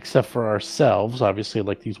 except for ourselves. Obviously,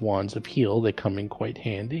 like these wands of heal, they come in quite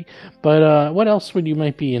handy. But what else would you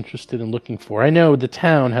might be interested in looking for? I know the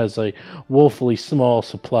town has a woefully small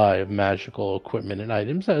supply of magical equipment and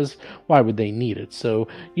items, as why would they need it? So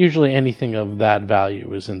usually anything of that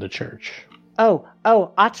value is in the church. Oh,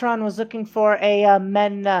 Atron was looking for a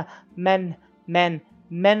Menela's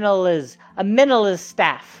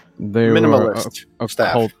staff. They Minimalist were a staff.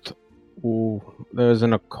 occult. Ooh, there's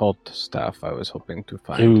an occult staff I was hoping to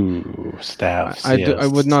find. Ooh, staffs. I yes.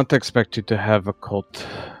 would not expect you to have occult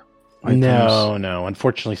items. No.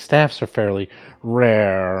 Unfortunately, staffs are fairly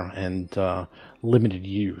rare and limited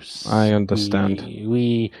use. I understand.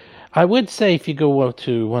 I would say if you go up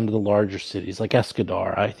to one of the larger cities like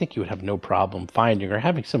Escadar, I think you would have no problem finding or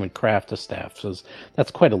having someone craft a staff. So that's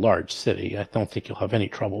quite a large city. I don't think you'll have any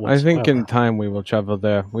trouble I whatsoever. think in time we will travel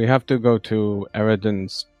there. We have to go to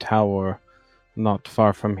Eridan's tower, not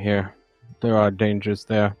far from here. There are dangers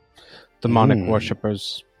there. Demonic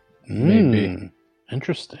worshippers, maybe.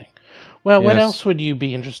 Interesting. Well, what Yes. else would you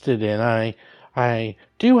be interested in? I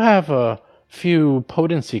do have a few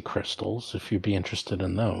potency crystals, if you'd be interested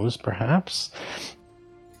in those, perhaps.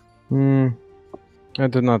 I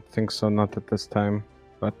do not think so, not at this time.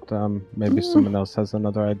 But maybe someone else has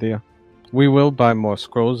another idea. We will buy more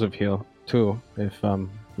scrolls of heal, too, if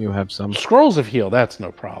you have some. Scrolls of heal, that's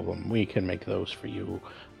no problem. We can make those for you.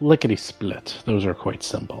 Lickety split. Those are quite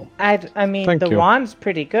simple. I mean, Thank the you. wand's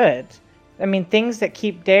pretty good. I mean, things that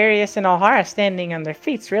keep Darius and Alhara standing on their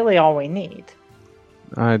feet's really all we need.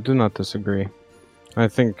 I do not disagree. I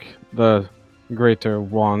think the greater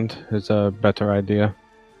wand is a better idea.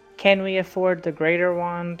 Can we afford the greater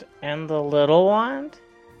wand and the little wand?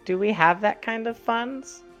 Do we have that kind of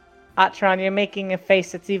funds? Atron, you're making a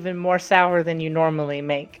face that's even more sour than you normally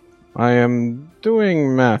make. I am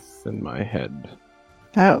doing math in my head.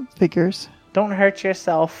 That figures. Don't hurt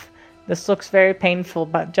yourself. This looks very painful,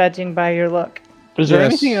 but judging by your look. Is there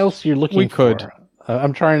Yes, anything else you're looking we for? could.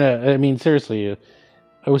 I'm trying to. I mean, seriously,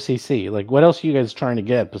 OCC. Like, what else are you guys trying to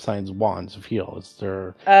get besides wands of heal? Is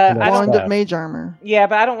there I don't- Wand of mage armor. Yeah,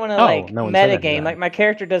 but I don't want to no one said any of metagame. that. Like my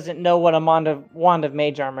character doesn't know what a wand of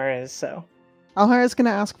mage armor is, so. Alhara's going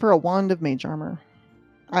to ask for a wand of mage armor.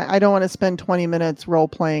 I don't want to spend 20 minutes role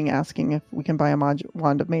playing asking if we can buy a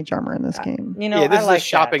wand of mage armor in this game. You know, yeah, this I is like a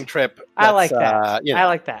shopping that. trip. I like that. You know. I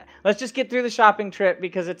like that. Let's just get through the shopping trip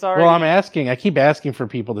because it's already. Well, I'm asking. I keep asking for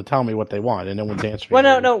people to tell me what they want, and no one's answering.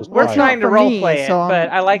 Well, me. no, It's we're fine. trying to for role me, play it, so but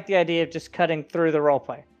I like the idea of just cutting through the role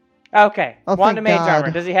play. Okay, Oh, wand thank of mage God.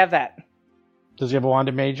 armor. Does he have that? Does he have a wand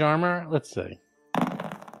of mage armor? Let's see.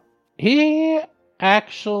 He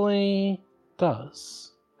actually does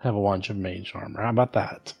have a wand of mage armor. How about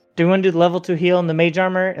that? Do we want to do the level 2 heal and the mage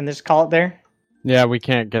armor and just call it there? Yeah, we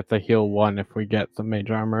can't get the heal 1 if we get the mage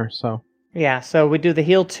armor, so... Yeah, so we do the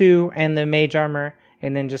heal 2 and the mage armor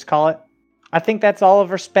and then just call it. I think that's all of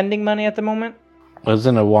our spending money at the moment.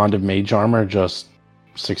 Wasn't a wand of mage armor just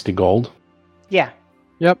 60 gold? Yeah.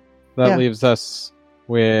 Yep, that Yeah. leaves us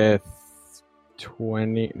with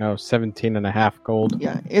 17 and a half gold.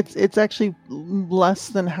 Yeah, it's actually less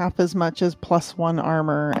than half as much as +1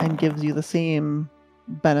 armor and gives you the same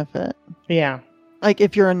benefit. Yeah. Like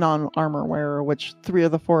if you're a non-armor wearer, which 3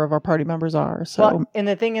 of the 4 of our party members are. So Well, and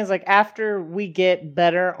the thing is, like, after we get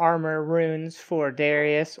better armor runes for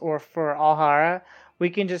Darius or for Alhara, we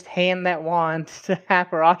can just hand that wand to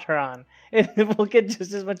Hap or Otteron, and we'll get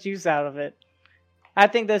just as much use out of it. I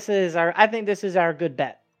think this is our good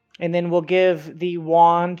bet. And then we'll give the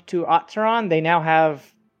wand to Otteron. They now have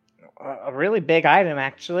a really big item,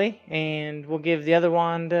 actually, and we'll give the other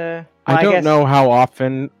wand. I don't guess- know how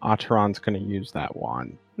often Otteron's going to use that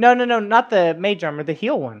wand. No, not the mage armor, the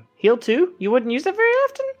heal one. Heal 2? You wouldn't use it very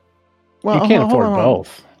often? well, you can't hold afford on.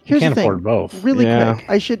 both. Here's you can't the thing. afford both. Really Yeah. quick,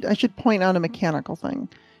 I should point out a mechanical thing.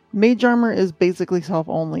 Mage armor is basically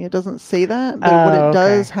self-only. It doesn't say that, but what Oh, it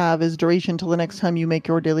does okay. have is duration till the next time you make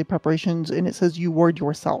your daily preparations, and it says you ward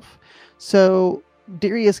yourself. So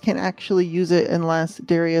Darius can actually use it unless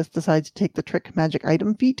Darius decides to take the trick magic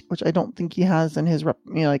item feat, which I don't think he has in his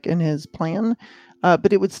in his plan.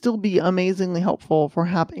 But it would still be amazingly helpful for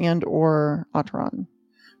Hap and or Otteron.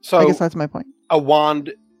 So I guess that's my point. a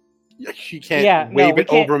wand, she can't Yeah, no, wave we it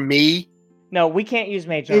can't- over me. No, we can't use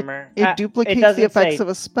mage It, armor. it duplicates the doesn't effects say- of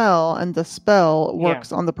a spell, and the spell Yeah.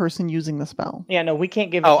 works on the person using the spell. Yeah, no, we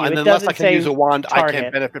can't give it Oh, to you. and It unless doesn't I can say use a wand, I target.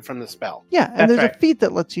 can't benefit from the spell. Yeah, and That's there's right. a feat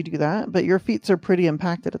that lets you do that, but your feats are pretty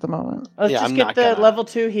impacted at the moment. Let's Yeah, just I'm get not the gonna level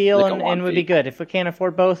 2 heal lick a and wand we'll be feat. good. If we can't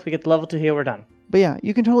afford both, we get the level 2 heal, we're done. But yeah,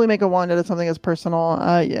 you can totally make a wand out of something as personal.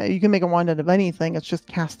 Yeah, you can make a wand out of anything. It's just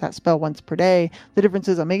cast that spell once per day. The difference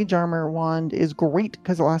is a mage armor wand is great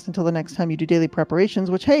because it lasts until the next time you do daily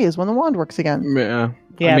preparations, which, hey, is when the wand works again. Yeah.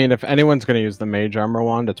 Yeah. I mean, if anyone's going to use the mage armor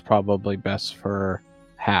wand, it's probably best for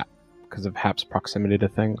Hap because of Hap's proximity to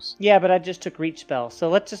things. Yeah, but I just took reach spell, so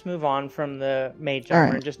let's just move on from the mage All armor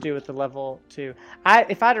right. and just do it the level 2.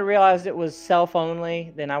 If I'd have realized it was self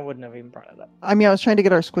only, then I wouldn't have even brought it up. I mean, I was trying to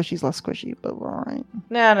get our squishies less squishy, but we're all right.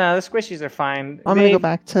 No, the squishies are fine. I'm going to go They've-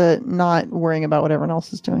 back to not worrying about what everyone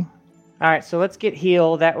else is doing. All right, so let's get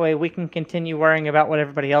heal. That way we can continue worrying about what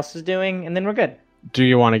everybody else is doing, and then we're good. Do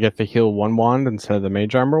you want to get the heal 1 wand instead of the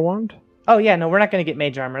mage armor wand? Oh yeah, no, we're not going to get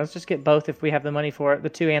mage armor. Let's just get both if we have the money for it, the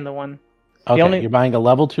 2 and the 1. Okay, only- you're buying a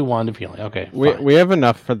level 2 wand of healing. Okay, fine. We have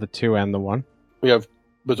enough for the 2 and the 1. We have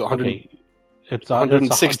was it 100. Okay, it's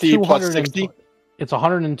 160 plus 60? It's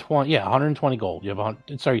 120. Yeah, 120 gold. You have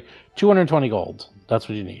 220 gold. That's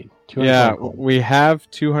what you need. 220 Yeah, gold. we have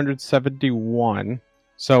 271.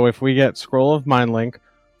 So if we get Scroll of Mind Link,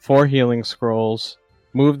 4 healing scrolls,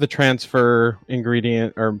 move the transfer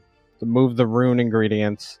ingredient, or move the rune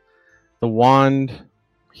ingredients, the wand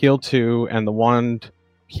heal 2, and the wand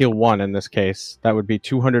heal 1 in this case, that would be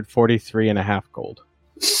 243.5 gold.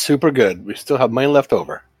 Super good. We still have money left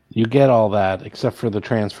over. You get all that except for the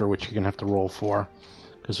transfer, which you're gonna have to roll for,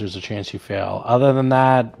 because there's a chance you fail. Other than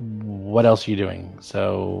that, what else are you doing?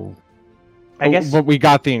 So I guess. But we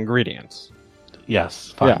got the ingredients.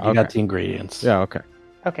 yes, fine. Yeah, You got okay. the ingredients. Yeah, okay.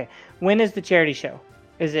 Okay, when is the charity show?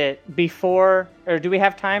 Is it before, or do we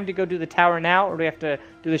have time to go do the tower now, or do we have to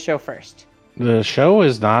do the show first? The show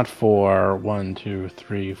is not for 1, 2,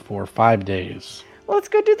 3, 4, 5 days. Well, let's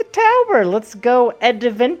go do the tower. Let's go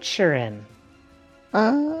adventuring.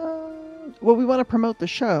 Well, we want to promote the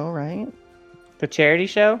show, right? The charity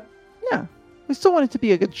show? Yeah. We still want it to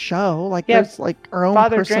be a good show. Like, Yeah, there's like our own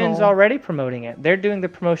Father personal... Drin's already promoting it. They're doing the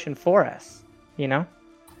promotion for us. You know?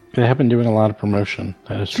 They have been doing a lot of promotion.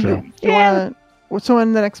 That is true. So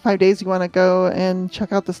in the next 5 days, you want to go and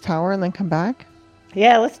check out this tower and then come back?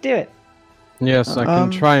 Yeah, let's do it. Yes, I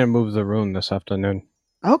can try and move the rune this afternoon.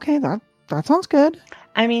 Okay, that sounds good.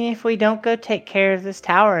 I mean, if we don't go take care of this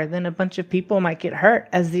tower, then a bunch of people might get hurt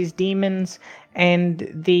as these demons and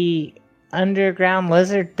the underground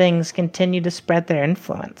lizard things continue to spread their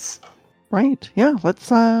influence. Right. Yeah, let's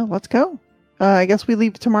go. I guess we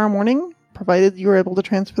leave tomorrow morning, provided you were able to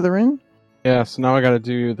transfer the rune. Yeah, so now I gotta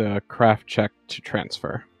do the craft check to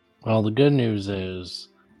transfer. Well, the good news is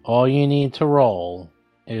all you need to roll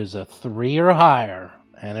is a 3 or higher,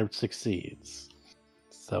 and it succeeds.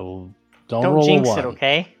 So don't roll jinx a 1. it,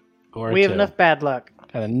 okay? Or We a have 2. enough bad luck.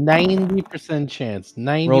 Got a 90% chance.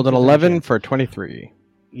 90% Rolled an 11 chance. for 23.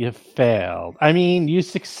 You failed. I mean, you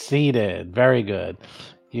succeeded. Very good.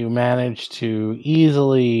 You managed to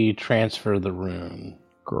easily transfer the rune.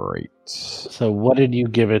 Great. So what did you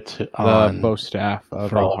give it to The bow staff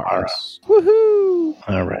of for Alharas. Woohoo!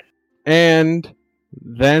 All right. And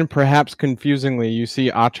then, perhaps confusingly, you see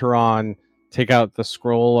Acheron take out the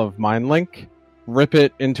scroll of Mind Link, rip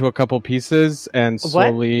it into a couple pieces, and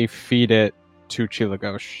slowly feed it to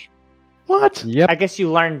Chilagosh. What? Yep. I guess you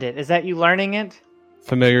learned it. Is that you learning it?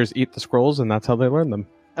 Familiars eat the scrolls, and that's how they learn them.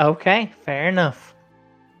 Okay, fair enough.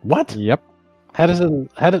 What? Yep.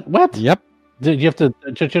 What? Yep. Did you have to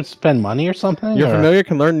just spend money or something? Your or? familiar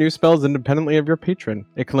can learn new spells independently of your patron.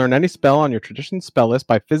 It can learn any spell on your tradition spell list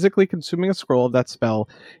by physically consuming a scroll of that spell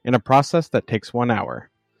in a process that takes 1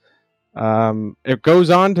 hour. It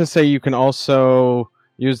goes on to say you can also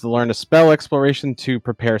use the Learn a Spell exploration to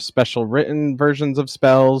prepare special written versions of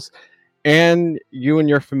spells, and you and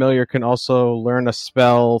your familiar can also learn a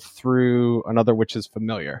spell through another witch's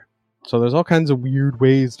familiar. So there's all kinds of weird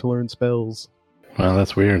ways to learn spells. Well,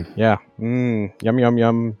 that's weird. Yeah. Yum, yum, yum,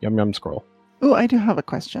 yum, yum, scroll. Oh, I do have a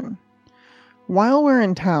question. While we're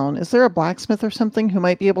in town, is there a blacksmith or something who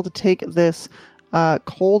might be able to take this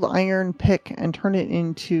cold iron pick and turn it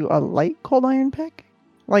into a light cold iron pick?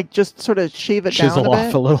 Like, just sort of shave it Chisel down a bit?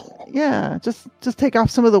 off a little. Yeah, just take off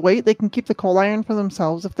some of the weight. They can keep the cold iron for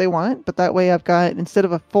themselves if they want, but that way I've got, instead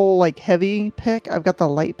of a full, like, heavy pick, I've got the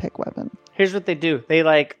light pick weapon. Here's what they do. They,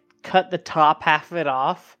 like, cut the top half of it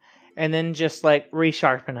off and then just, like,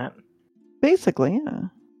 resharpen it. Basically,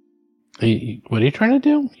 yeah. What are you trying to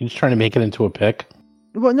do? You're just trying to make it into a pick?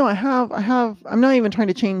 Well, no, I'm not even trying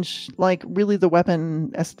to change, like, really the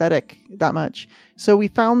weapon aesthetic that much. So we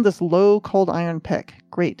found this low cold iron pick.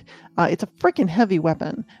 Great. It's a freaking heavy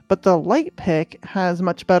weapon, but the light pick has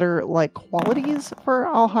much better, like, qualities for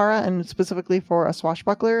Alhara and specifically for a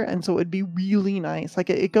swashbuckler, and so it'd be really nice. Like,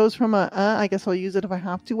 it goes from I guess I'll use it if I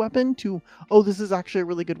have to weapon to, oh, this is actually a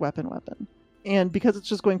really good weapon. And because it's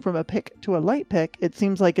just going from a pick to a light pick, it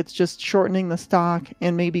seems like it's just shortening the stock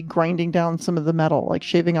and maybe grinding down some of the metal, like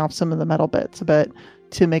shaving off some of the metal bits a bit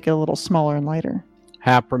to make it a little smaller and lighter.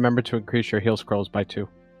 Hap, remember to increase your heal scrolls by 2.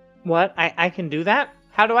 What? I can do that?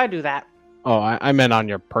 How do I do that? Oh, I meant on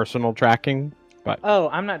your personal tracking, but... Oh,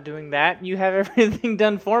 I'm not doing that. You have everything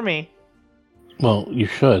done for me. Well, you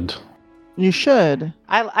should. You should.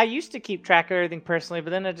 I used to keep track of everything personally, but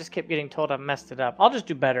then I just kept getting told I messed it up. I'll just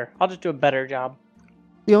do better. I'll just do a better job.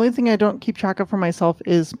 The only thing I don't keep track of for myself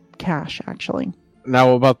is cash, actually. Now,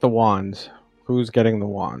 what about the wands? Who's getting the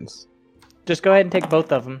wands? Just go ahead and take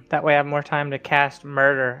both of them. That way I have more time to cast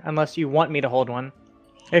murder, unless you want me to hold one.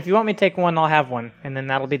 If you want me to take one, I'll have one, and then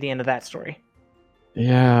that'll be the end of that story.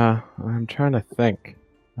 Yeah, I'm trying to think.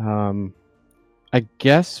 I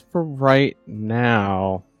guess for right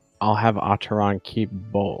now, I'll have Acheron keep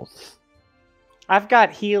both. I've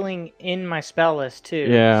got healing in my spell list, too.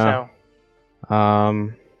 Yeah.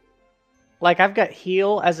 So, like, I've got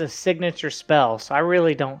heal as a signature spell, so I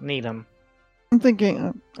really don't need them. I'm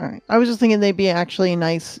thinking, alright. I was just thinking they'd be actually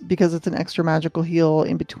nice because it's an extra magical heal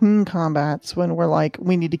in between combats when we're like,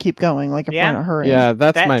 we need to keep going, like if we're in a hurry. Yeah,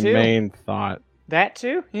 that's That my too. main thought. That,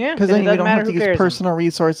 too? Yeah. Because then we don't have to use personal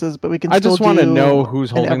resources, but we can I still just want to do know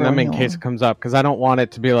who's an holding them in Everheal. case it comes up, because I don't want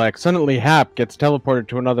it to be like, suddenly Hap gets teleported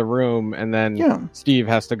to another room, and then Yeah. Steve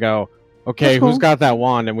has to go, okay, That's cool. who's got that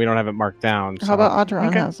wand, and we don't have it marked down. How about Audron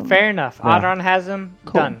Okay, has them? fair enough. Yeah. Audron has them.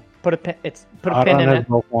 Cool. Done. Put a pin in Audron has it.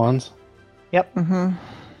 both wands. Mm-hmm.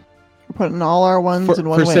 We're putting all our ones in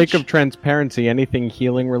one For witch. sake of transparency, anything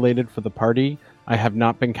healing related for the party, I have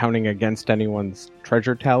not been counting against anyone's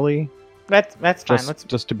treasure tally. That's fine.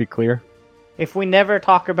 Just to be clear. If we never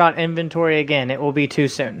talk about inventory again, it will be too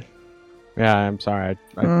soon. Yeah, I'm sorry.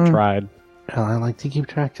 I tried. Well, I like to keep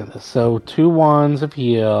track of this. So 2 wands of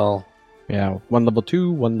heal. Yeah, 1 level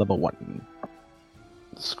 2, 1 level 1.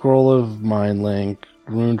 Scroll of Mind Link.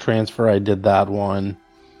 Rune Transfer, I did that one.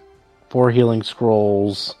 4 healing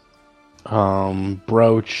scrolls.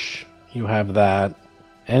 Brooch, you have that.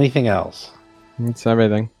 Anything else? It's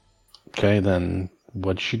everything. Okay, then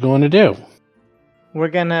what you going to do? We're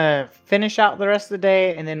gonna finish out the rest of the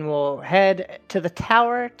day, and then we'll head to the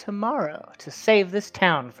tower tomorrow to save this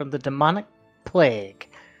town from the demonic plague.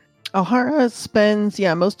 O'Hara spends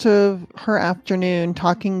most of her afternoon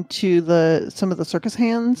talking to some of the circus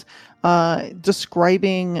hands,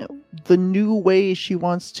 describing the new way she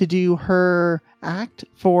wants to do her act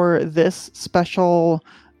for this special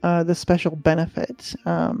benefit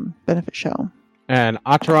show. And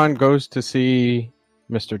Ataran goes to see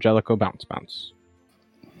Mr. Jellicoe Bounce.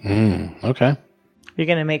 Okay. You're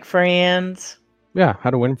gonna make friends. Yeah, how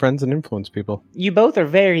to win friends and influence people. You both are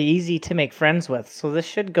very easy to make friends with, so this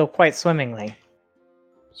should go quite swimmingly.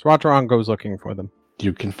 So Ataran goes looking for them.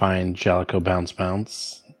 You can find Jellicoe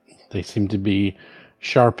Bounce. They seem to be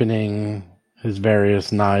sharpening his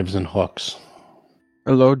various knives and hooks.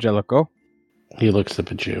 Hello, Jellicoe. He looks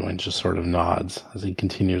up at you and just sort of nods as he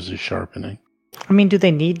continues his sharpening. I mean, do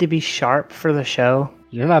they need to be sharp for the show?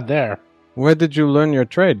 You're not there. Where did you learn your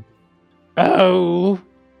trade? Oh,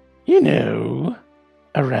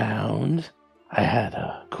 around. I had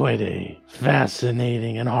quite a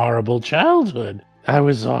fascinating and horrible childhood. I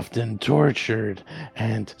was often tortured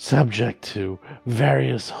and subject to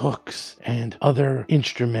various hooks and other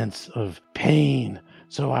instruments of pain,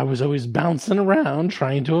 so I was always bouncing around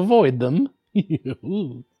trying to avoid them.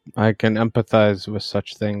 I can empathize with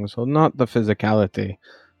such things. Well, not the physicality.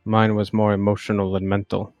 Mine was more emotional and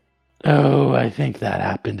mental. Oh, I think that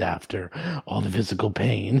happened after all the physical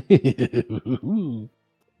pain.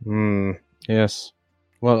 Yes.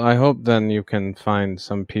 Well, I hope then you can find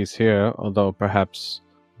some peace here, although perhaps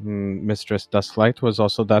Mistress Dustlight was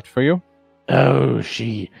also that for you? Oh,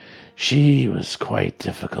 she was quite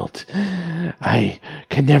difficult. I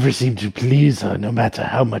could never seem to please her, no matter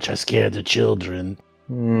how much I scared the children.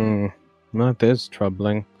 That is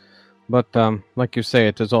troubling. But, like you say,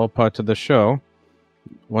 it is all part of the show.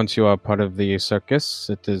 Once you are part of the circus,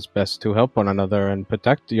 it is best to help one another and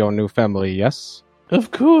protect your new family, yes?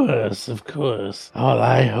 Of course. All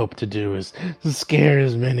I hope to do is scare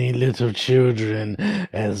as many little children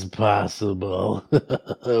as possible.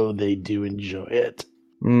 Oh, they do enjoy it.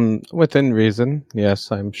 Within reason,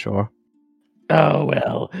 yes, I'm sure. Oh,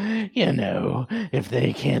 well, if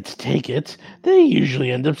they can't take it, they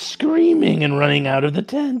usually end up screaming and running out of the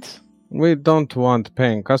tent. We don't want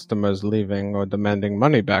paying customers leaving or demanding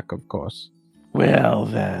money back, of course. Well,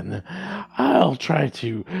 then, I'll try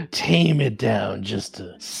to tame it down just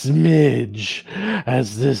a smidge,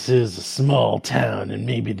 as this is a small town and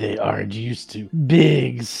maybe they aren't used to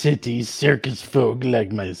big city circus folk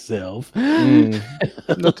like myself.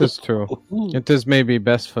 That is true. It is maybe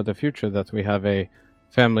best for the future that we have a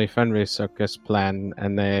family-friendly circus plan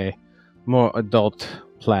and a more adult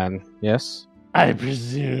plan, yes? I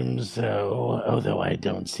presume so, although I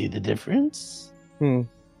don't see the difference.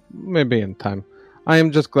 Maybe in time. I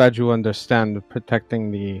am just glad you understand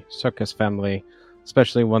protecting the circus family,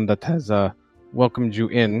 especially one that has welcomed you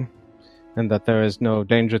in, and that there is no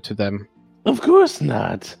danger to them. Of course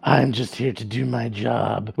not. I'm just here to do my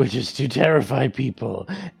job, which is to terrify people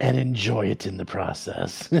and enjoy it in the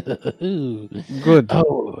process. Good.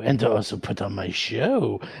 Oh, and to also put on my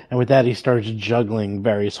show. And with that, he starts juggling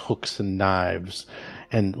various hooks and knives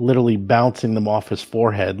and literally bouncing them off his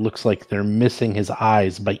forehead. Looks like they're missing his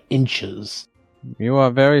eyes by inches. You are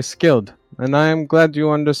very skilled, and I am glad you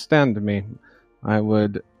understand me. I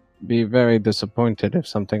would be very disappointed if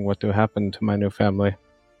something were to happen to my new family.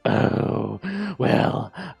 Oh,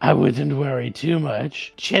 well, I wouldn't worry too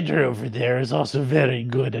much. Cheddar over there is also very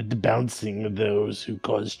good at bouncing those who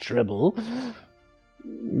cause trouble.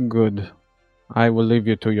 Good. I will leave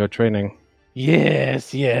you to your training.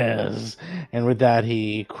 Yes. And with that,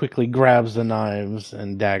 he quickly grabs the knives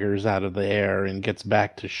and daggers out of the air and gets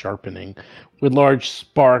back to sharpening, with large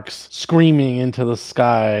sparks screaming into the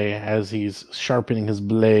sky as he's sharpening his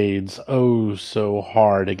blades oh so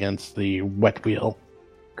hard against the wet wheel.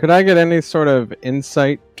 Could I get any sort of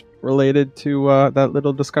insight related to that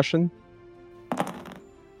little discussion?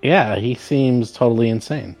 Yeah, he seems totally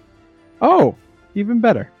insane. Oh, even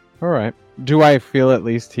better. All right. Do I feel at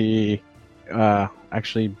least he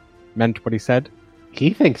actually meant what he said?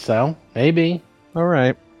 He thinks so. Maybe. All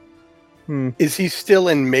right. Is he still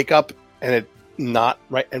in makeup and it not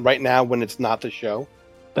right? And right now, when it's not the show.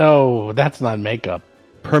 Oh, that's not makeup.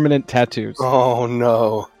 Permanent tattoos. Oh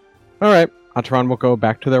no! All right. Atron will go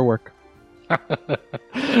back to their work.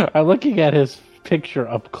 I'm looking at his picture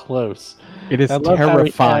up close. It is I love how he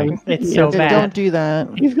terrifying. has- It's so bad. Don't do that.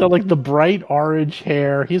 He's got like the bright orange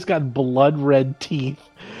hair. He's got blood red teeth,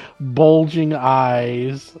 bulging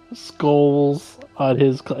eyes, skulls on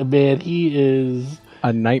his. Man, he is.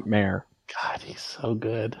 A nightmare. God, he's so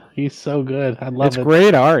good. He's so good. I love It's it.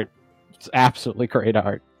 great art. It's absolutely great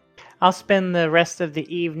art. I'll spend the rest of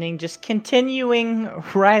the evening just continuing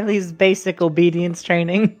Riley's basic obedience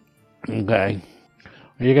training. Okay.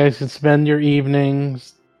 You guys can spend your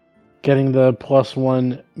evenings getting the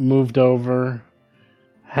 +1 moved over,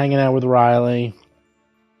 hanging out with Riley,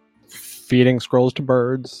 Feeding scrolls to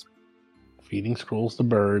birds. feeding scrolls to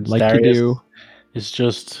birds. Like Darius you do. is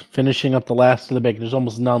just finishing up the last of the bacon. There's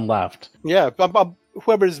almost none left. Yeah,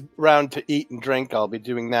 whoever's around to eat and drink, I'll be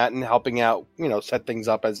doing that and helping out. Set things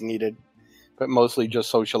up as needed, but mostly just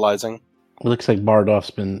socializing. It looks like Bardolph's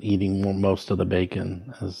been eating most of the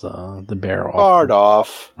bacon as the bear. Hard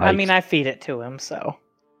off. I mean, I feed it to him, so.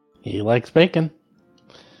 He likes bacon.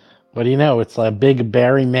 What do you know? It's a big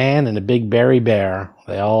berry man and a big berry bear.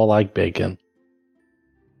 They all like bacon.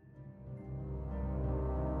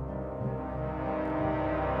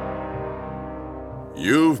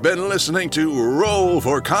 You've been listening to Roll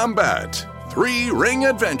for Combat 3-Ring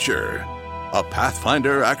Adventure, a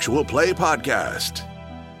Pathfinder actual play podcast.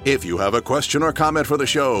 If you have a question or comment for the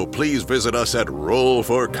show, please visit us at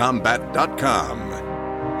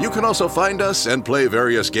rollforcombat.com. You can also find us and play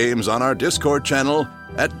various games on our Discord channel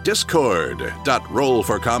at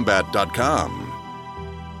discord.rollforcombat.com.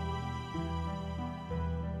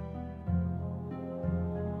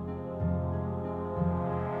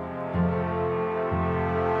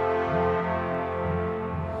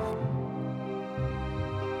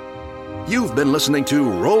 You've been listening to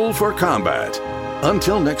Roll for Combat.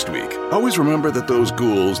 Until next week, always remember that those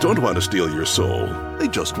ghouls don't want to steal your soul. They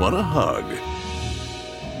just want a hug.